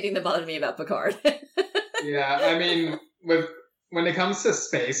 The same thing that bothered me about Picard. Yeah, I mean, when it comes to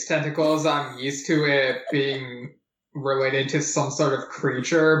space tentacles, I'm used to it being related to some sort of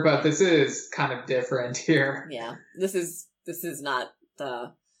creature, but this is kind of different here. Yeah, this is not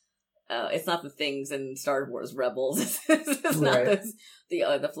the it's not the things in Star Wars Rebels. It's not the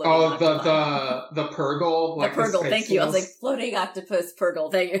floating octopus. The Purgle. Like the Purgle, thank you. I was like, floating octopus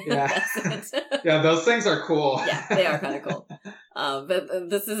Purgle, thank you. Yeah. Yeah, those things are cool. Yeah, they are kind of cool. But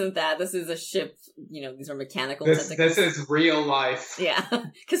this isn't that. This is a ship, these are mechanical tentacles. This is real life. Yeah,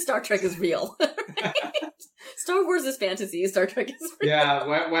 because Star Trek is real. Right? Star Wars is fantasy, Star Trek is real.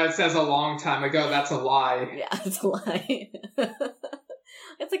 Yeah, when it says a long time ago, that's a lie. Yeah, it's a lie.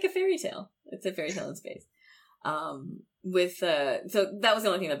 It's like a fairy tale. It's a fairy tale in space. So that was the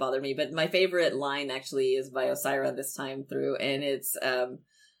only thing that bothered me, but my favorite line actually is by Osira this time through, and it's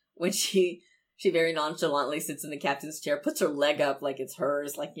when she very nonchalantly sits in the captain's chair, puts her leg up like it's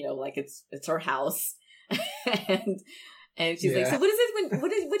hers, like like it's her house. and she's like, so what is it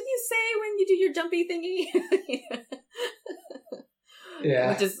what do you say when you do your jumpy thingy?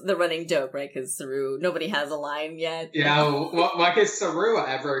 Yeah. Which is the running joke, right? Because Saru, nobody has a line yet. Yeah, like, is Saru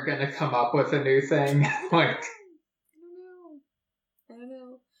ever gonna come up with a new thing? Like, I don't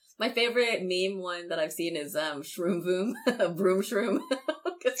know. My favorite meme one that I've seen is Shroom Boom, Broom Shroom,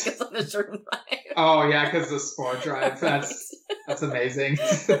 because on the Shroom Drive. Oh yeah, because the Spore Drive. That's amazing.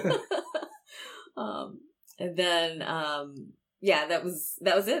 And then yeah, that was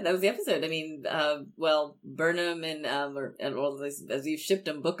it. That was the episode. I mean, Burnham and as you shipped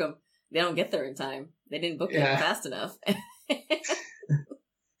them, book them. They don't get there in time. They didn't book it fast enough.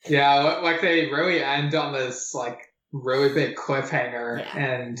 Yeah, like they really end on this like really big cliffhanger,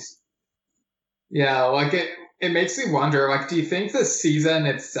 and like it makes me wonder. Like, do you think the season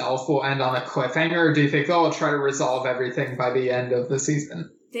itself will end on a cliffhanger, or do you think they'll try to resolve everything by the end of the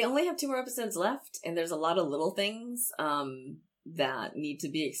season? They only have 2 more episodes left, and there's a lot of little things that need to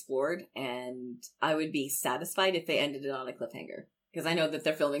be explored, and I would be satisfied if they ended it on a cliffhanger. Because I know that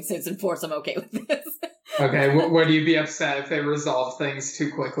they're filming season 4, so I'm okay with this. Okay, would you be upset if they resolve things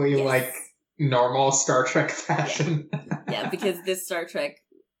too quickly, like normal Star Trek fashion? Yeah, because this Star Trek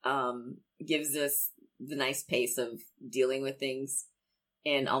gives us the nice pace of dealing with things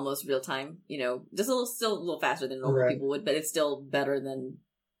in almost real time. Just still a little faster than normal people would, but it's still better than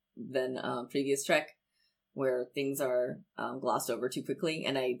previous Trek, where things are glossed over too quickly.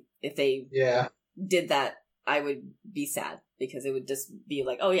 And if they did that, I would be sad, because it would just be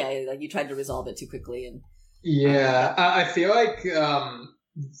like, oh yeah, like you tried to resolve it too quickly. And I feel like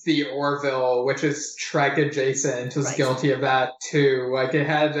the Orville, which is Trek adjacent, was guilty of that too. Like it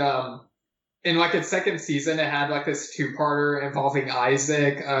had in like its second season, it had like this 2-parter involving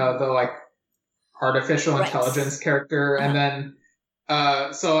Isaac, the like artificial intelligence character, and then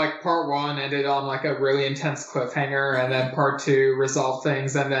so like part 1 ended on like a really intense cliffhanger, and then part 2 resolved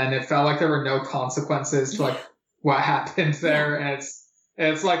things, and then it felt like there were no consequences to like what happened there. And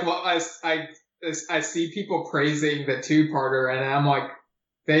it's like, well, I see people praising the 2-parter, and I'm like,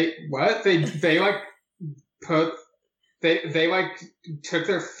 they like they like took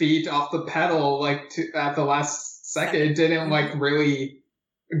their feet off the pedal like at the last second. It didn't like really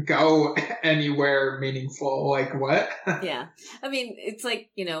go anywhere meaningful. Like what? Yeah, I mean, it's like,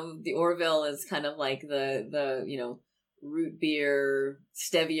 the Orville is kind of like the root beer,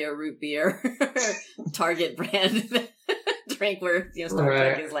 stevia root beer Target brand drink, where Star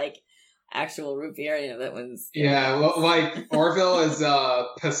Trek is like actual root beer. That one's well, like Orville is a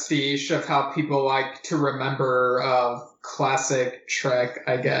pastiche of how people like to remember classic Trek,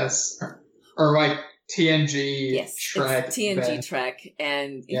 I guess, or like TNG Trek. It's TNG Trek,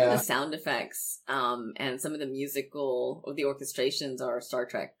 and even the sound effects, and some of the musical or the orchestrations are Star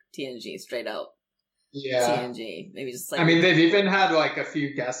Trek TNG, straight up. TNG. Maybe just like, I mean, they've even had like a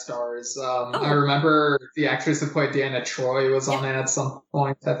few guest stars. I remember the actress who played Deanna Troi was on it at some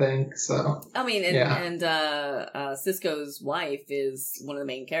point, I think. So I mean, and Cisco's wife is one of the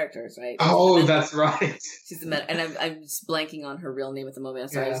main characters, right? Oh, that's right. She's the and I'm just blanking on her real name at the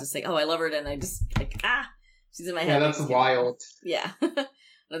moment. So I was just like, oh, I love her, and I just like she's in my head. Yeah, that's wild. Yeah.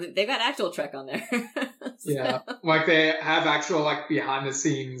 They've got actual Trek on there. Yeah, like they have actual like behind the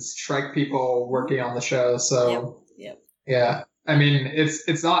scenes Trek people working on the show. So yeah, I mean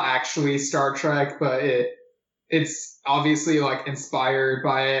it's not actually Star Trek, but it's obviously like inspired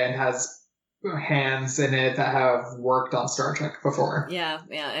by it and has hands in it that have worked on Star Trek before. Yeah,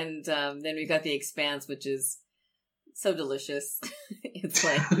 and then we've got The Expanse, which is so delicious. It's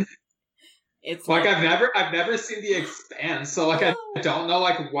like. It's like I've never seen The Expanse, so like I don't know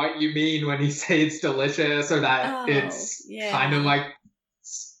like what you mean when you say it's delicious or that it's kind of like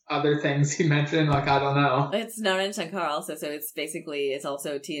other things he mentioned. Like, I don't know. It's Naren Shankar also, so it's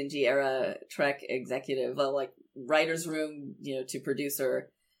also TNG era Trek executive, like writer's room, to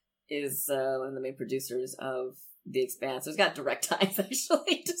producer, is one of the main producers of The Expanse. So it's got direct ties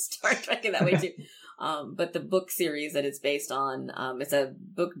actually to Star Trek in that way too. But the book series that it's based on, it's a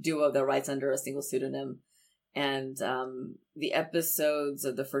book duo that writes under a single pseudonym. And the episodes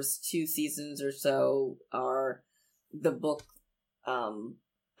of the first 2 seasons or so are the book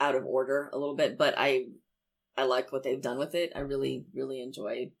out of order a little bit, but I like what they've done with it. I really, really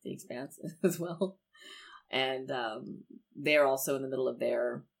enjoy The Expanse as well. And they're also in the middle of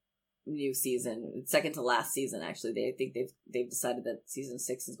their new season, second to last season actually. I think they've decided that season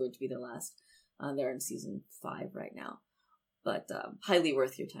 6 is going to be their last. They're in season 5 right now, but highly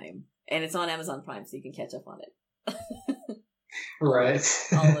worth your time. And it's on Amazon Prime, so you can catch up on it. Right.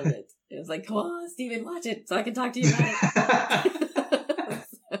 All of it. It was like, come on, Steven, watch it so I can talk to you about it.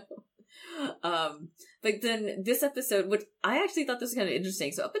 But then this episode, which I actually thought this was kind of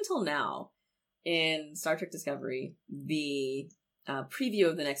interesting. So up until now, in Star Trek Discovery, the preview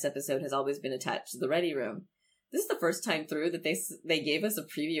of the next episode has always been attached to the Ready Room. This is the first time through that they gave us a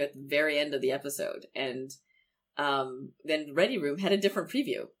preview at the very end of the episode. And then the Ready Room had a different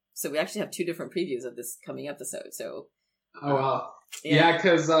preview. So we actually have 2 different previews of this coming episode. So, oh wow, yeah,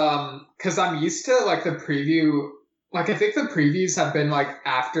 because I'm used to like the preview. Like I think the previews have been like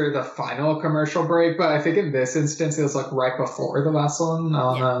after the final commercial break, but I think in this instance it was like right before the last one. I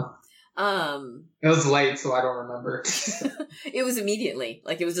don't know. It was late, so I don't remember. It was immediately.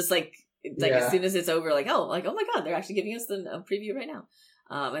 Like it was just like as soon as it's over, like oh my god, they're actually giving us a preview right now.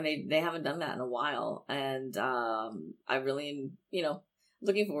 And they haven't done that in a while, and I really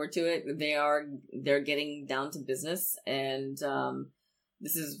looking forward to it. They're getting down to business, and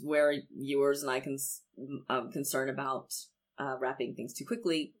this is where viewers and I concern about wrapping things too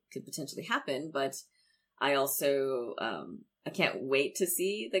quickly could potentially happen. But I also I can't wait to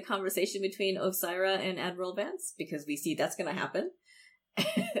see the conversation between Osira and Admiral Vance, because we see that's going to happen.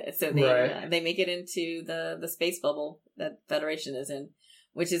 So they make it into the space bubble that Federation is in,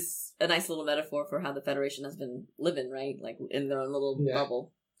 which is a nice little metaphor for how the Federation has been living, right? Like in their own little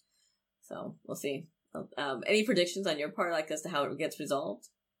bubble. So we'll see. Any predictions on your part, like as to how it gets resolved,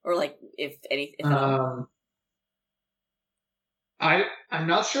 or like if at all? I'm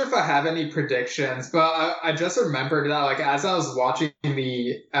not sure if I have any predictions, but I just remembered that like as I was watching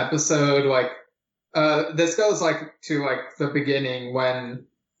the episode, like this goes like to like the beginning when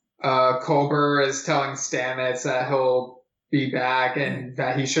Culber is telling Stamets that he'll be back and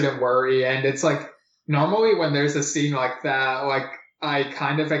that he shouldn't worry, and it's like normally when there's a scene like that, like I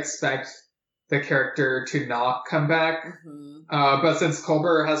kind of expect the character to not come back. But since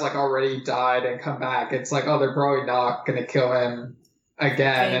Culber has like already died and come back, it's like, oh, they're probably not going to kill him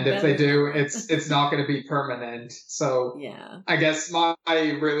again. And if they do, it's not going to be permanent. So I guess my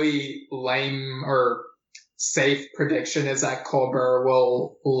really lame or safe prediction is that Culber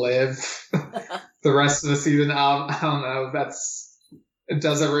will live the rest of the season. I don't know. It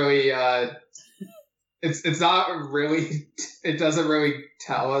doesn't really, it's not really, it doesn't really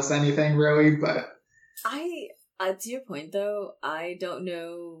tell us anything really, but to your point though, I don't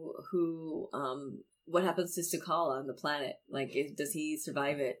know what happens to Sukal on the planet. Like, does he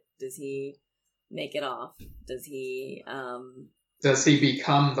survive it? Does he make it off? Does he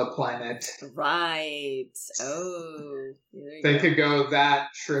become the planet? Right. Oh, they could go that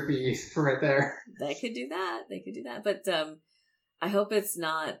trippy right there. They could do that. But, I hope it's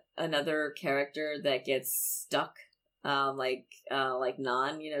not another character that gets stuck, like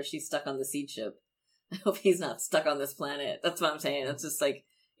Nan. She's stuck on the seed ship. I hope he's not stuck on this planet. That's what I'm saying. It's just like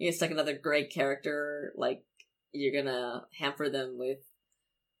you're stuck another great character. Like you're gonna hamper them with,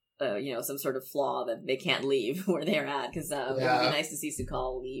 some sort of flaw that they can't leave where they're at. Because it would be nice to see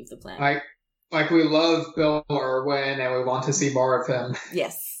Sukal leave the planet. Like we love Bill Irwin and we want to see more of him.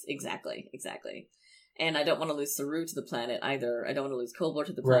 Yes, exactly. And I don't want to lose Saru to the planet either. I don't want to lose Culber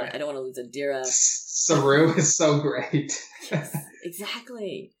to the planet. Right. I don't want to lose Adira. Saru is so great. Yes,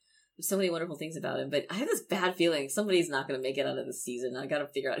 exactly. There's so many wonderful things about him, but I have this bad feeling somebody's not going to make it out of this season. I got to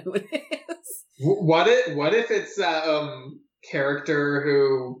figure out who it is. What if it's that character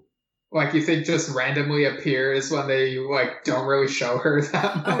who, like, you think just randomly appears when they like don't really show her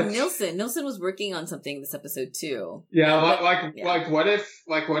that much? Oh, Nilsson. Nilsson was working on something this episode too. Yeah, like what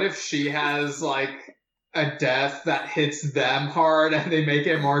if she has like a death that hits them hard and they make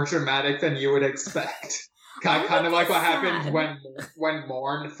it more dramatic than you would expect? Kind of like what happened when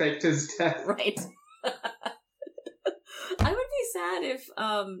Morn faked his death. Right. I would be sad if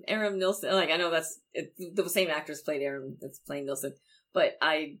Aram Nilsson, like I know the same actress played Aram that's playing Nilsson, but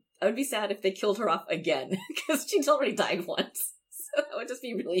I would be sad if they killed her off again, because she's already died once. So that would just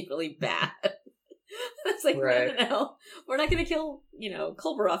be really, really bad. It's like, right. no, we're not going to kill,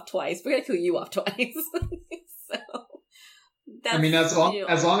 Culber off twice. We're going to kill you off twice. So, I mean, as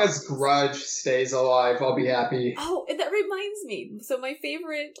long as Grudge stays alive, I'll be happy. Oh, and that reminds me. So my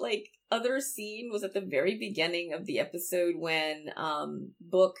favorite, other scene was at the very beginning of the episode when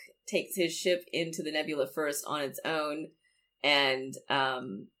Book takes his ship into the nebula first on its own, and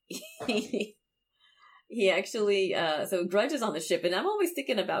he actually, so Grudge is on the ship, and I'm always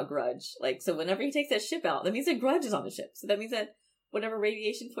thinking about Grudge. So whenever he takes that ship out, that means that Grudge is on the ship. So that means that whatever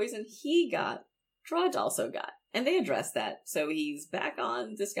radiation poison he got, Grudge also got. And they address that. So he's back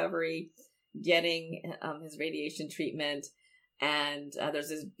on Discovery, getting his radiation treatment. And there's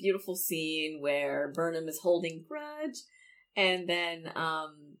this beautiful scene where Burnham is holding Grudge. And then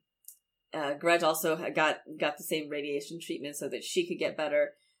Grudge also got the same radiation treatment so that she could get better.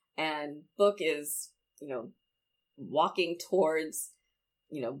 And Book is, walking towards,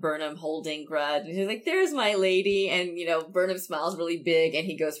 Burnham holding Grudge. And he's like, there's my lady. And, Burnham smiles really big and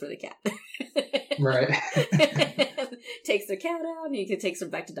he goes for the cat. Right. Takes the cat out and he takes her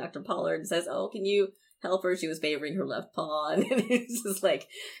back to Dr. Pollard and says, oh, can you help her? She was favoring her left paw. And it's just and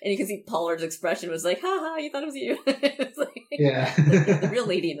you can see Pollard's expression was like, haha, you thought it was you. It's yeah. the real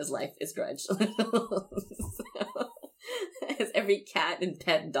lady in his life is Grudge. So, as every cat and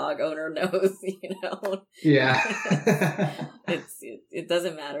pet dog owner knows, Yeah. it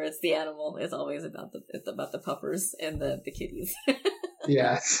doesn't matter. It's the animal. It's always about the puppers and the kitties.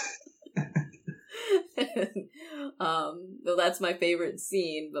 Yes. Well, that's my favorite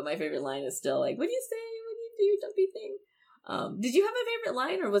scene, but my favorite line is still what do you say when you do your dumpy thing? Did you have a favorite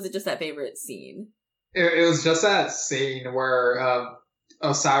line, or was it just that favorite scene? It was just that scene where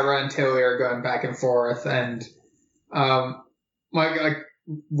Osira and Tilly are going back and forth, and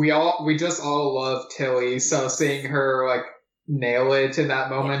we just all love Tilly, so seeing her nail it in that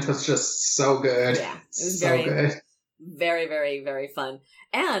moment was just so good. Yeah, it was so good. Very, very, very fun.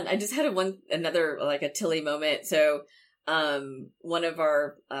 And I just had another a Tilly moment. So, one of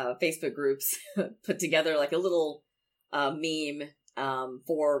our Facebook groups put together a little meme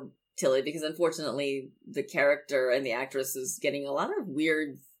for Tilly, because unfortunately the character and the actress is getting a lot of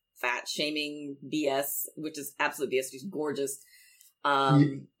weird fat shaming BS, which is absolute BS. She's gorgeous.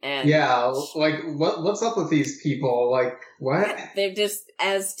 And yeah, what's up with these people? What? They're just,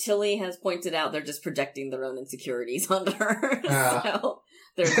 as Tilly has pointed out, they're just projecting their own insecurities onto her. So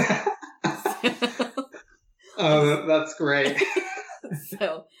there's oh, that's great.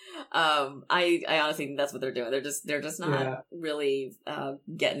 So I honestly think that's what they're doing. They're just not really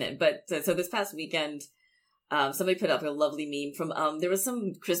getting it. But so this past weekend, somebody put up a lovely meme from, there was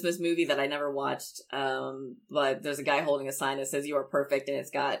some Christmas movie that I never watched, but there's a guy holding a sign that says "You are perfect," and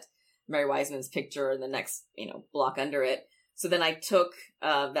it's got Mary Wiseman's picture in the next, block under it. So then I took,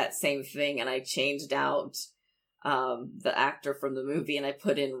 that same thing and I changed out, the actor from the movie, and I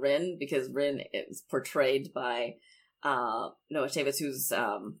put in Rin, because Rin is portrayed by, Noah Chavis, who's,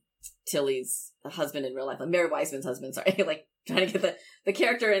 Tilly's husband in real life, Mary Wiseman's husband, sorry, trying to get the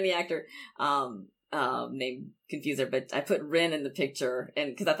character and the actor, name confuser, but I put Rin in the picture,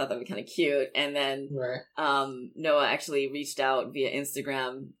 and because I thought that would be kind of cute. And then Noah actually reached out via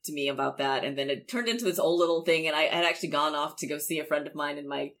Instagram to me about that, and then it turned into this old little thing, and I had actually gone off to go see a friend of mine in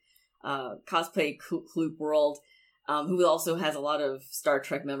my cosplay Kloop world, who also has a lot of Star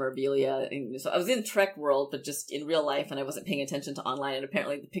Trek memorabilia. And so I was in Trek world, but just in real life, and I wasn't paying attention to online, and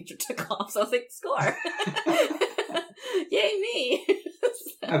apparently the picture took off, so I was like, score. Yay me.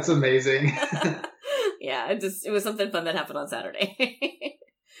 That's amazing. Yeah, it was something fun that happened on Saturday.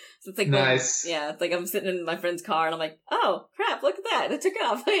 So it's nice. It's I'm sitting in my friend's car and I'm like, oh crap, look at that, it took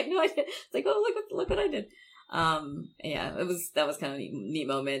off. I had no idea. It's oh, look what I did. That was kind of a neat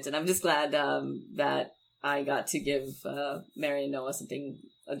moment, and I'm just glad that I got to give Mary and Noah something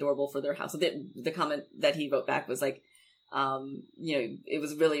adorable for their house. So the comment that he wrote back was it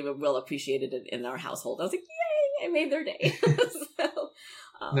was really well appreciated in our household. I was like, yay, I made their day. So,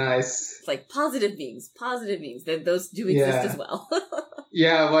 nice. It's positive memes. Those do exist as well.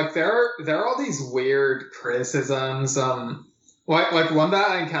 Yeah, there are all these weird criticisms. One that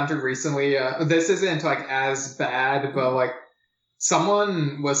I encountered recently. This isn't as bad, but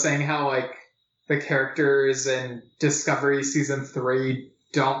someone was saying how the characters in Discovery season 3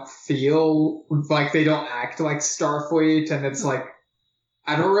 don't feel they don't act like Starfleet, and it's I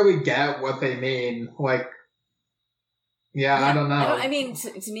don't really get what they mean. I don't know. I mean,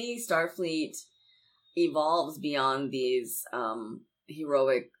 to me, Starfleet evolves beyond these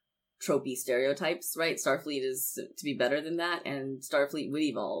heroic tropey stereotypes, right? Starfleet is to be better than that, and Starfleet would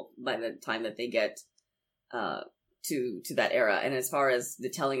evolve by the time that they get to that era. And as far as the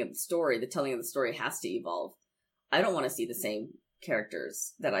telling of the story has to evolve. I don't want to see the same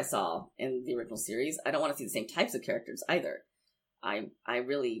characters that I saw in the original series. I don't want to see the same types of characters either. I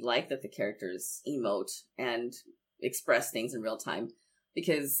really like that the characters emote and express things in real time,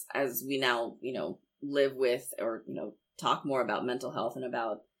 because as we now, live with, or, talk more about mental health and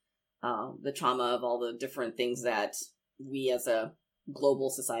about the trauma of all the different things that we as a global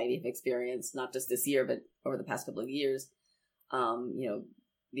society have experienced, not just this year, but over the past couple of years,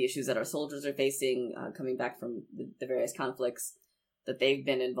 the issues that our soldiers are facing, coming back from the various conflicts that they've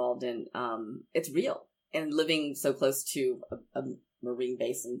been involved in, it's real. And living so close to a Marine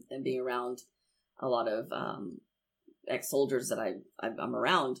base and being around a lot of ex-soldiers that I'm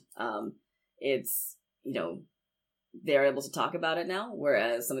around, it's, they're able to talk about it now,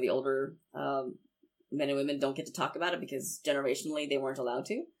 whereas some of the older men and women don't get to talk about it because generationally they weren't allowed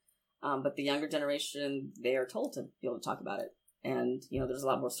to. But the younger generation, they are told to be able to talk about it. And, there's a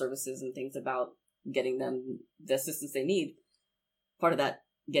lot more services and things about getting them the assistance they need. Part of that,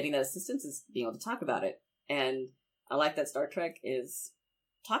 getting that assistance, is being able to talk about it. And I like that Star Trek is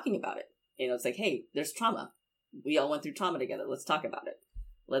talking about it. It's like, hey, there's trauma. We all went through trauma together. Let's talk about it.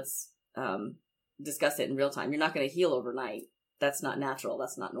 Let's discuss it in real time. You're not going to heal overnight. That's not natural.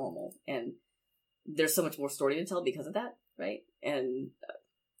 That's not normal. And there's so much more story to tell because of that, right? And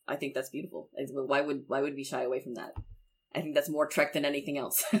I think that's beautiful. Why would we shy away from that? I think that's more Trek than anything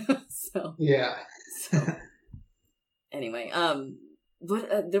else. So yeah. So anyway,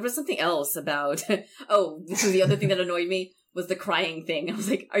 but there was something else about. Oh, this is the other thing that annoyed me, was the crying thing. I was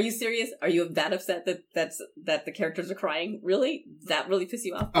like, "Are you serious? Are you that upset that the characters are crying? Really? That really pisses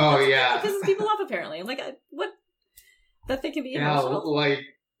you off?" Oh, That's yeah. It pisses people off. Apparently, I'm like, what? That they can be emotional.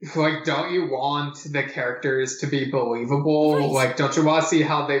 Like, don't you want the characters to be believable? Right. Like, don't you want to see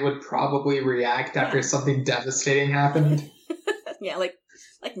how they would probably react after something devastating happened? Yeah, like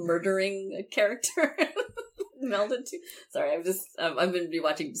murdering a character. Melded to. Sorry, I've been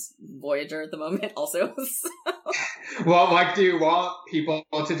rewatching Voyager at the moment also. So. Well, like, do you want people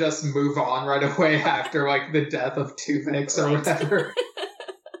to just move on right away after, like, the death of Tuvix or whatever?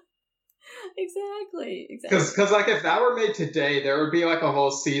 Exactly. Because, like, if that were made today, there would be, like, a whole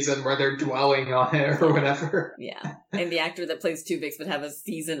season where they're dwelling on it or whatever. Yeah. And the actor that plays Tuvix would have a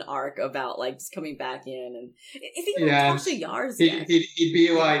season arc about, like, just coming back in. And I think Tasha Yar's he'd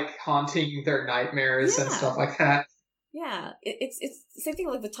be, like, haunting their nightmares and stuff like that. Yeah. It's the same thing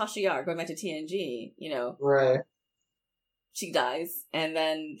like with Tasha Yar, going back to TNG, Right. She dies, and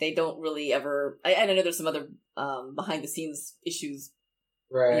then they don't really ever... I know there's some other behind-the-scenes issues,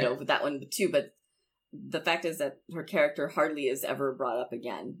 right, with that one too, but the fact is that her character hardly is ever brought up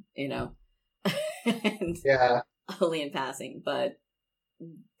again, and only in passing, but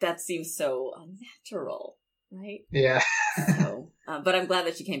that seems so unnatural, right? Yeah. So, but I'm glad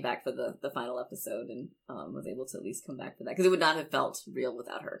that she came back for the final episode and was able to at least come back for that, because it would not have felt real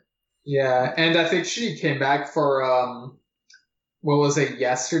without her. Yeah, and I think she came back for, what was it,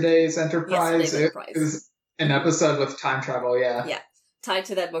 Yesterday's Enterprise? It was an episode with time travel, yeah. Yeah. Tied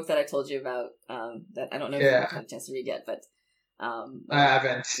to that book that I told you about, that I don't know if you've had a chance to read yet, but I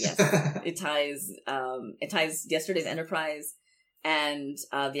haven't. Yes, it ties Yesterday's Enterprise and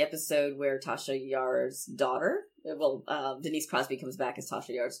the episode where Tasha Yar's daughter, Denise Crosby comes back as Tasha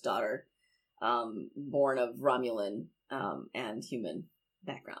Yar's daughter, born of Romulan and human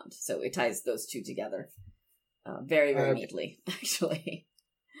background. So it ties those two together very, very neatly, actually.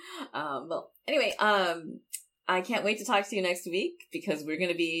 Well, anyway, I can't wait to talk to you next week, because we're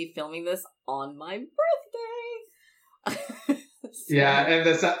going to be filming this on my birthday. Yeah,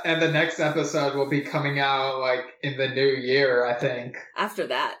 and the next episode will be coming out, like, in the new year, I think. After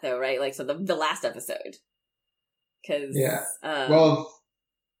that, though, right? Like, so the last episode. Because... Yeah. The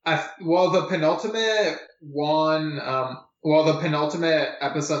penultimate one... the penultimate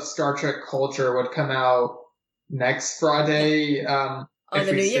episode of Star Trek Culture would come out next Friday, on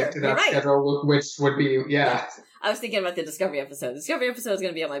the new year. To that schedule, which would be, yeah. I was thinking about the Discovery episode. The Discovery episode is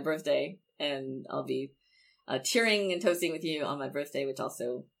going to be on my birthday, and I'll be cheering and toasting with you on my birthday, which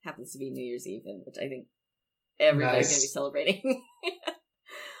also happens to be New Year's Eve, and which I think everybody's going to be celebrating.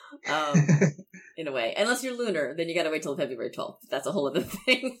 In a way. Unless you're lunar, then you got to wait till February 12th. That's a whole other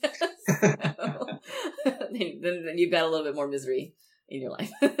thing. Then you've got a little bit more misery in your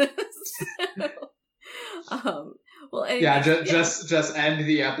life. Well, anyway, just end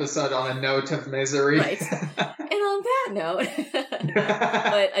the episode on a note of misery. Right. And on that note,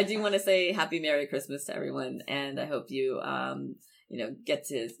 but I do want to say Happy Merry Christmas to everyone, and I hope you, get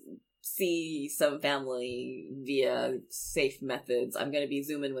to see some family via safe methods. I'm going to be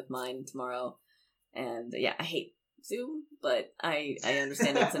Zooming with mine tomorrow. And yeah, I hate Zoom, but I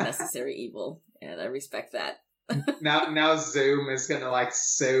understand it's a necessary evil, and I respect that. now Zoom is going to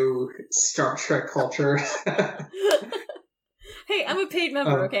sue Star Trek culture. Hey, I'm a paid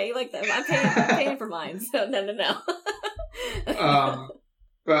member, okay? Like I'm paying for mine, so no.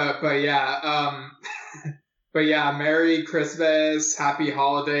 But yeah, Merry Christmas, Happy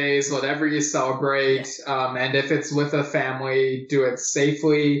Holidays, whatever you celebrate. And if it's with a family, do it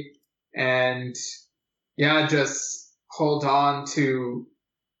safely. And yeah, just hold on to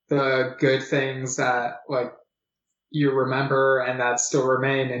the good things that you remember and that still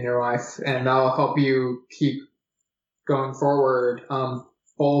remain in your life. And that'll help you keep going forward,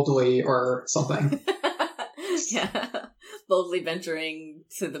 boldly or something. Yeah. Boldly venturing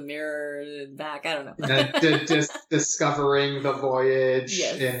to the mirror and back. I don't know. Just discovering the voyage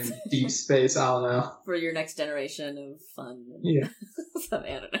in deep space. I don't know. For your next generation of fun. Yeah.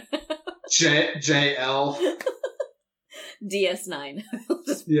 Something, I don't know. JL. DS9.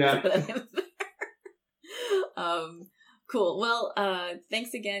 Just cool. Well,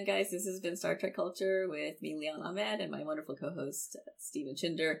 thanks again, guys. This has been Star Trek Culture with me, Leana Ahmed, and my wonderful co-host, Stephen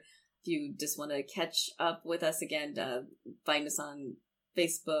Shinder. If you just want to catch up with us again, find us on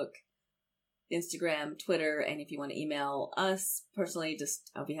Facebook, Instagram, Twitter, and if you want to email us personally,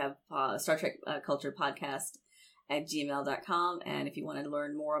 just we have Star Trek Culture Podcast at gmail.com. And if you want to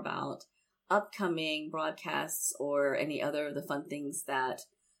learn more about upcoming broadcasts or any other of the fun things that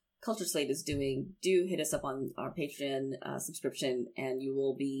Culture Slate is doing, do hit us up on our Patreon subscription, and you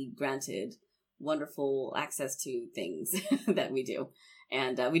will be granted wonderful access to things that we do.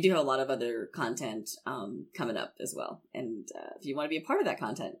 And we do have a lot of other content coming up as well. And if you want to be a part of that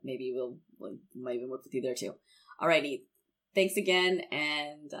content, maybe we might even work with you there too. Alrighty. Thanks again,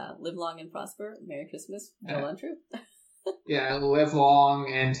 and live long and prosper. Merry Christmas. Well and true. Yeah, live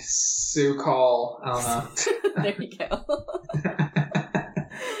long and Sue call. I don't know. There you go.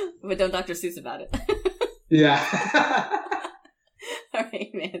 But don't Dr. Seuss about it. Yeah. All right,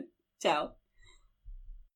 man. Ciao.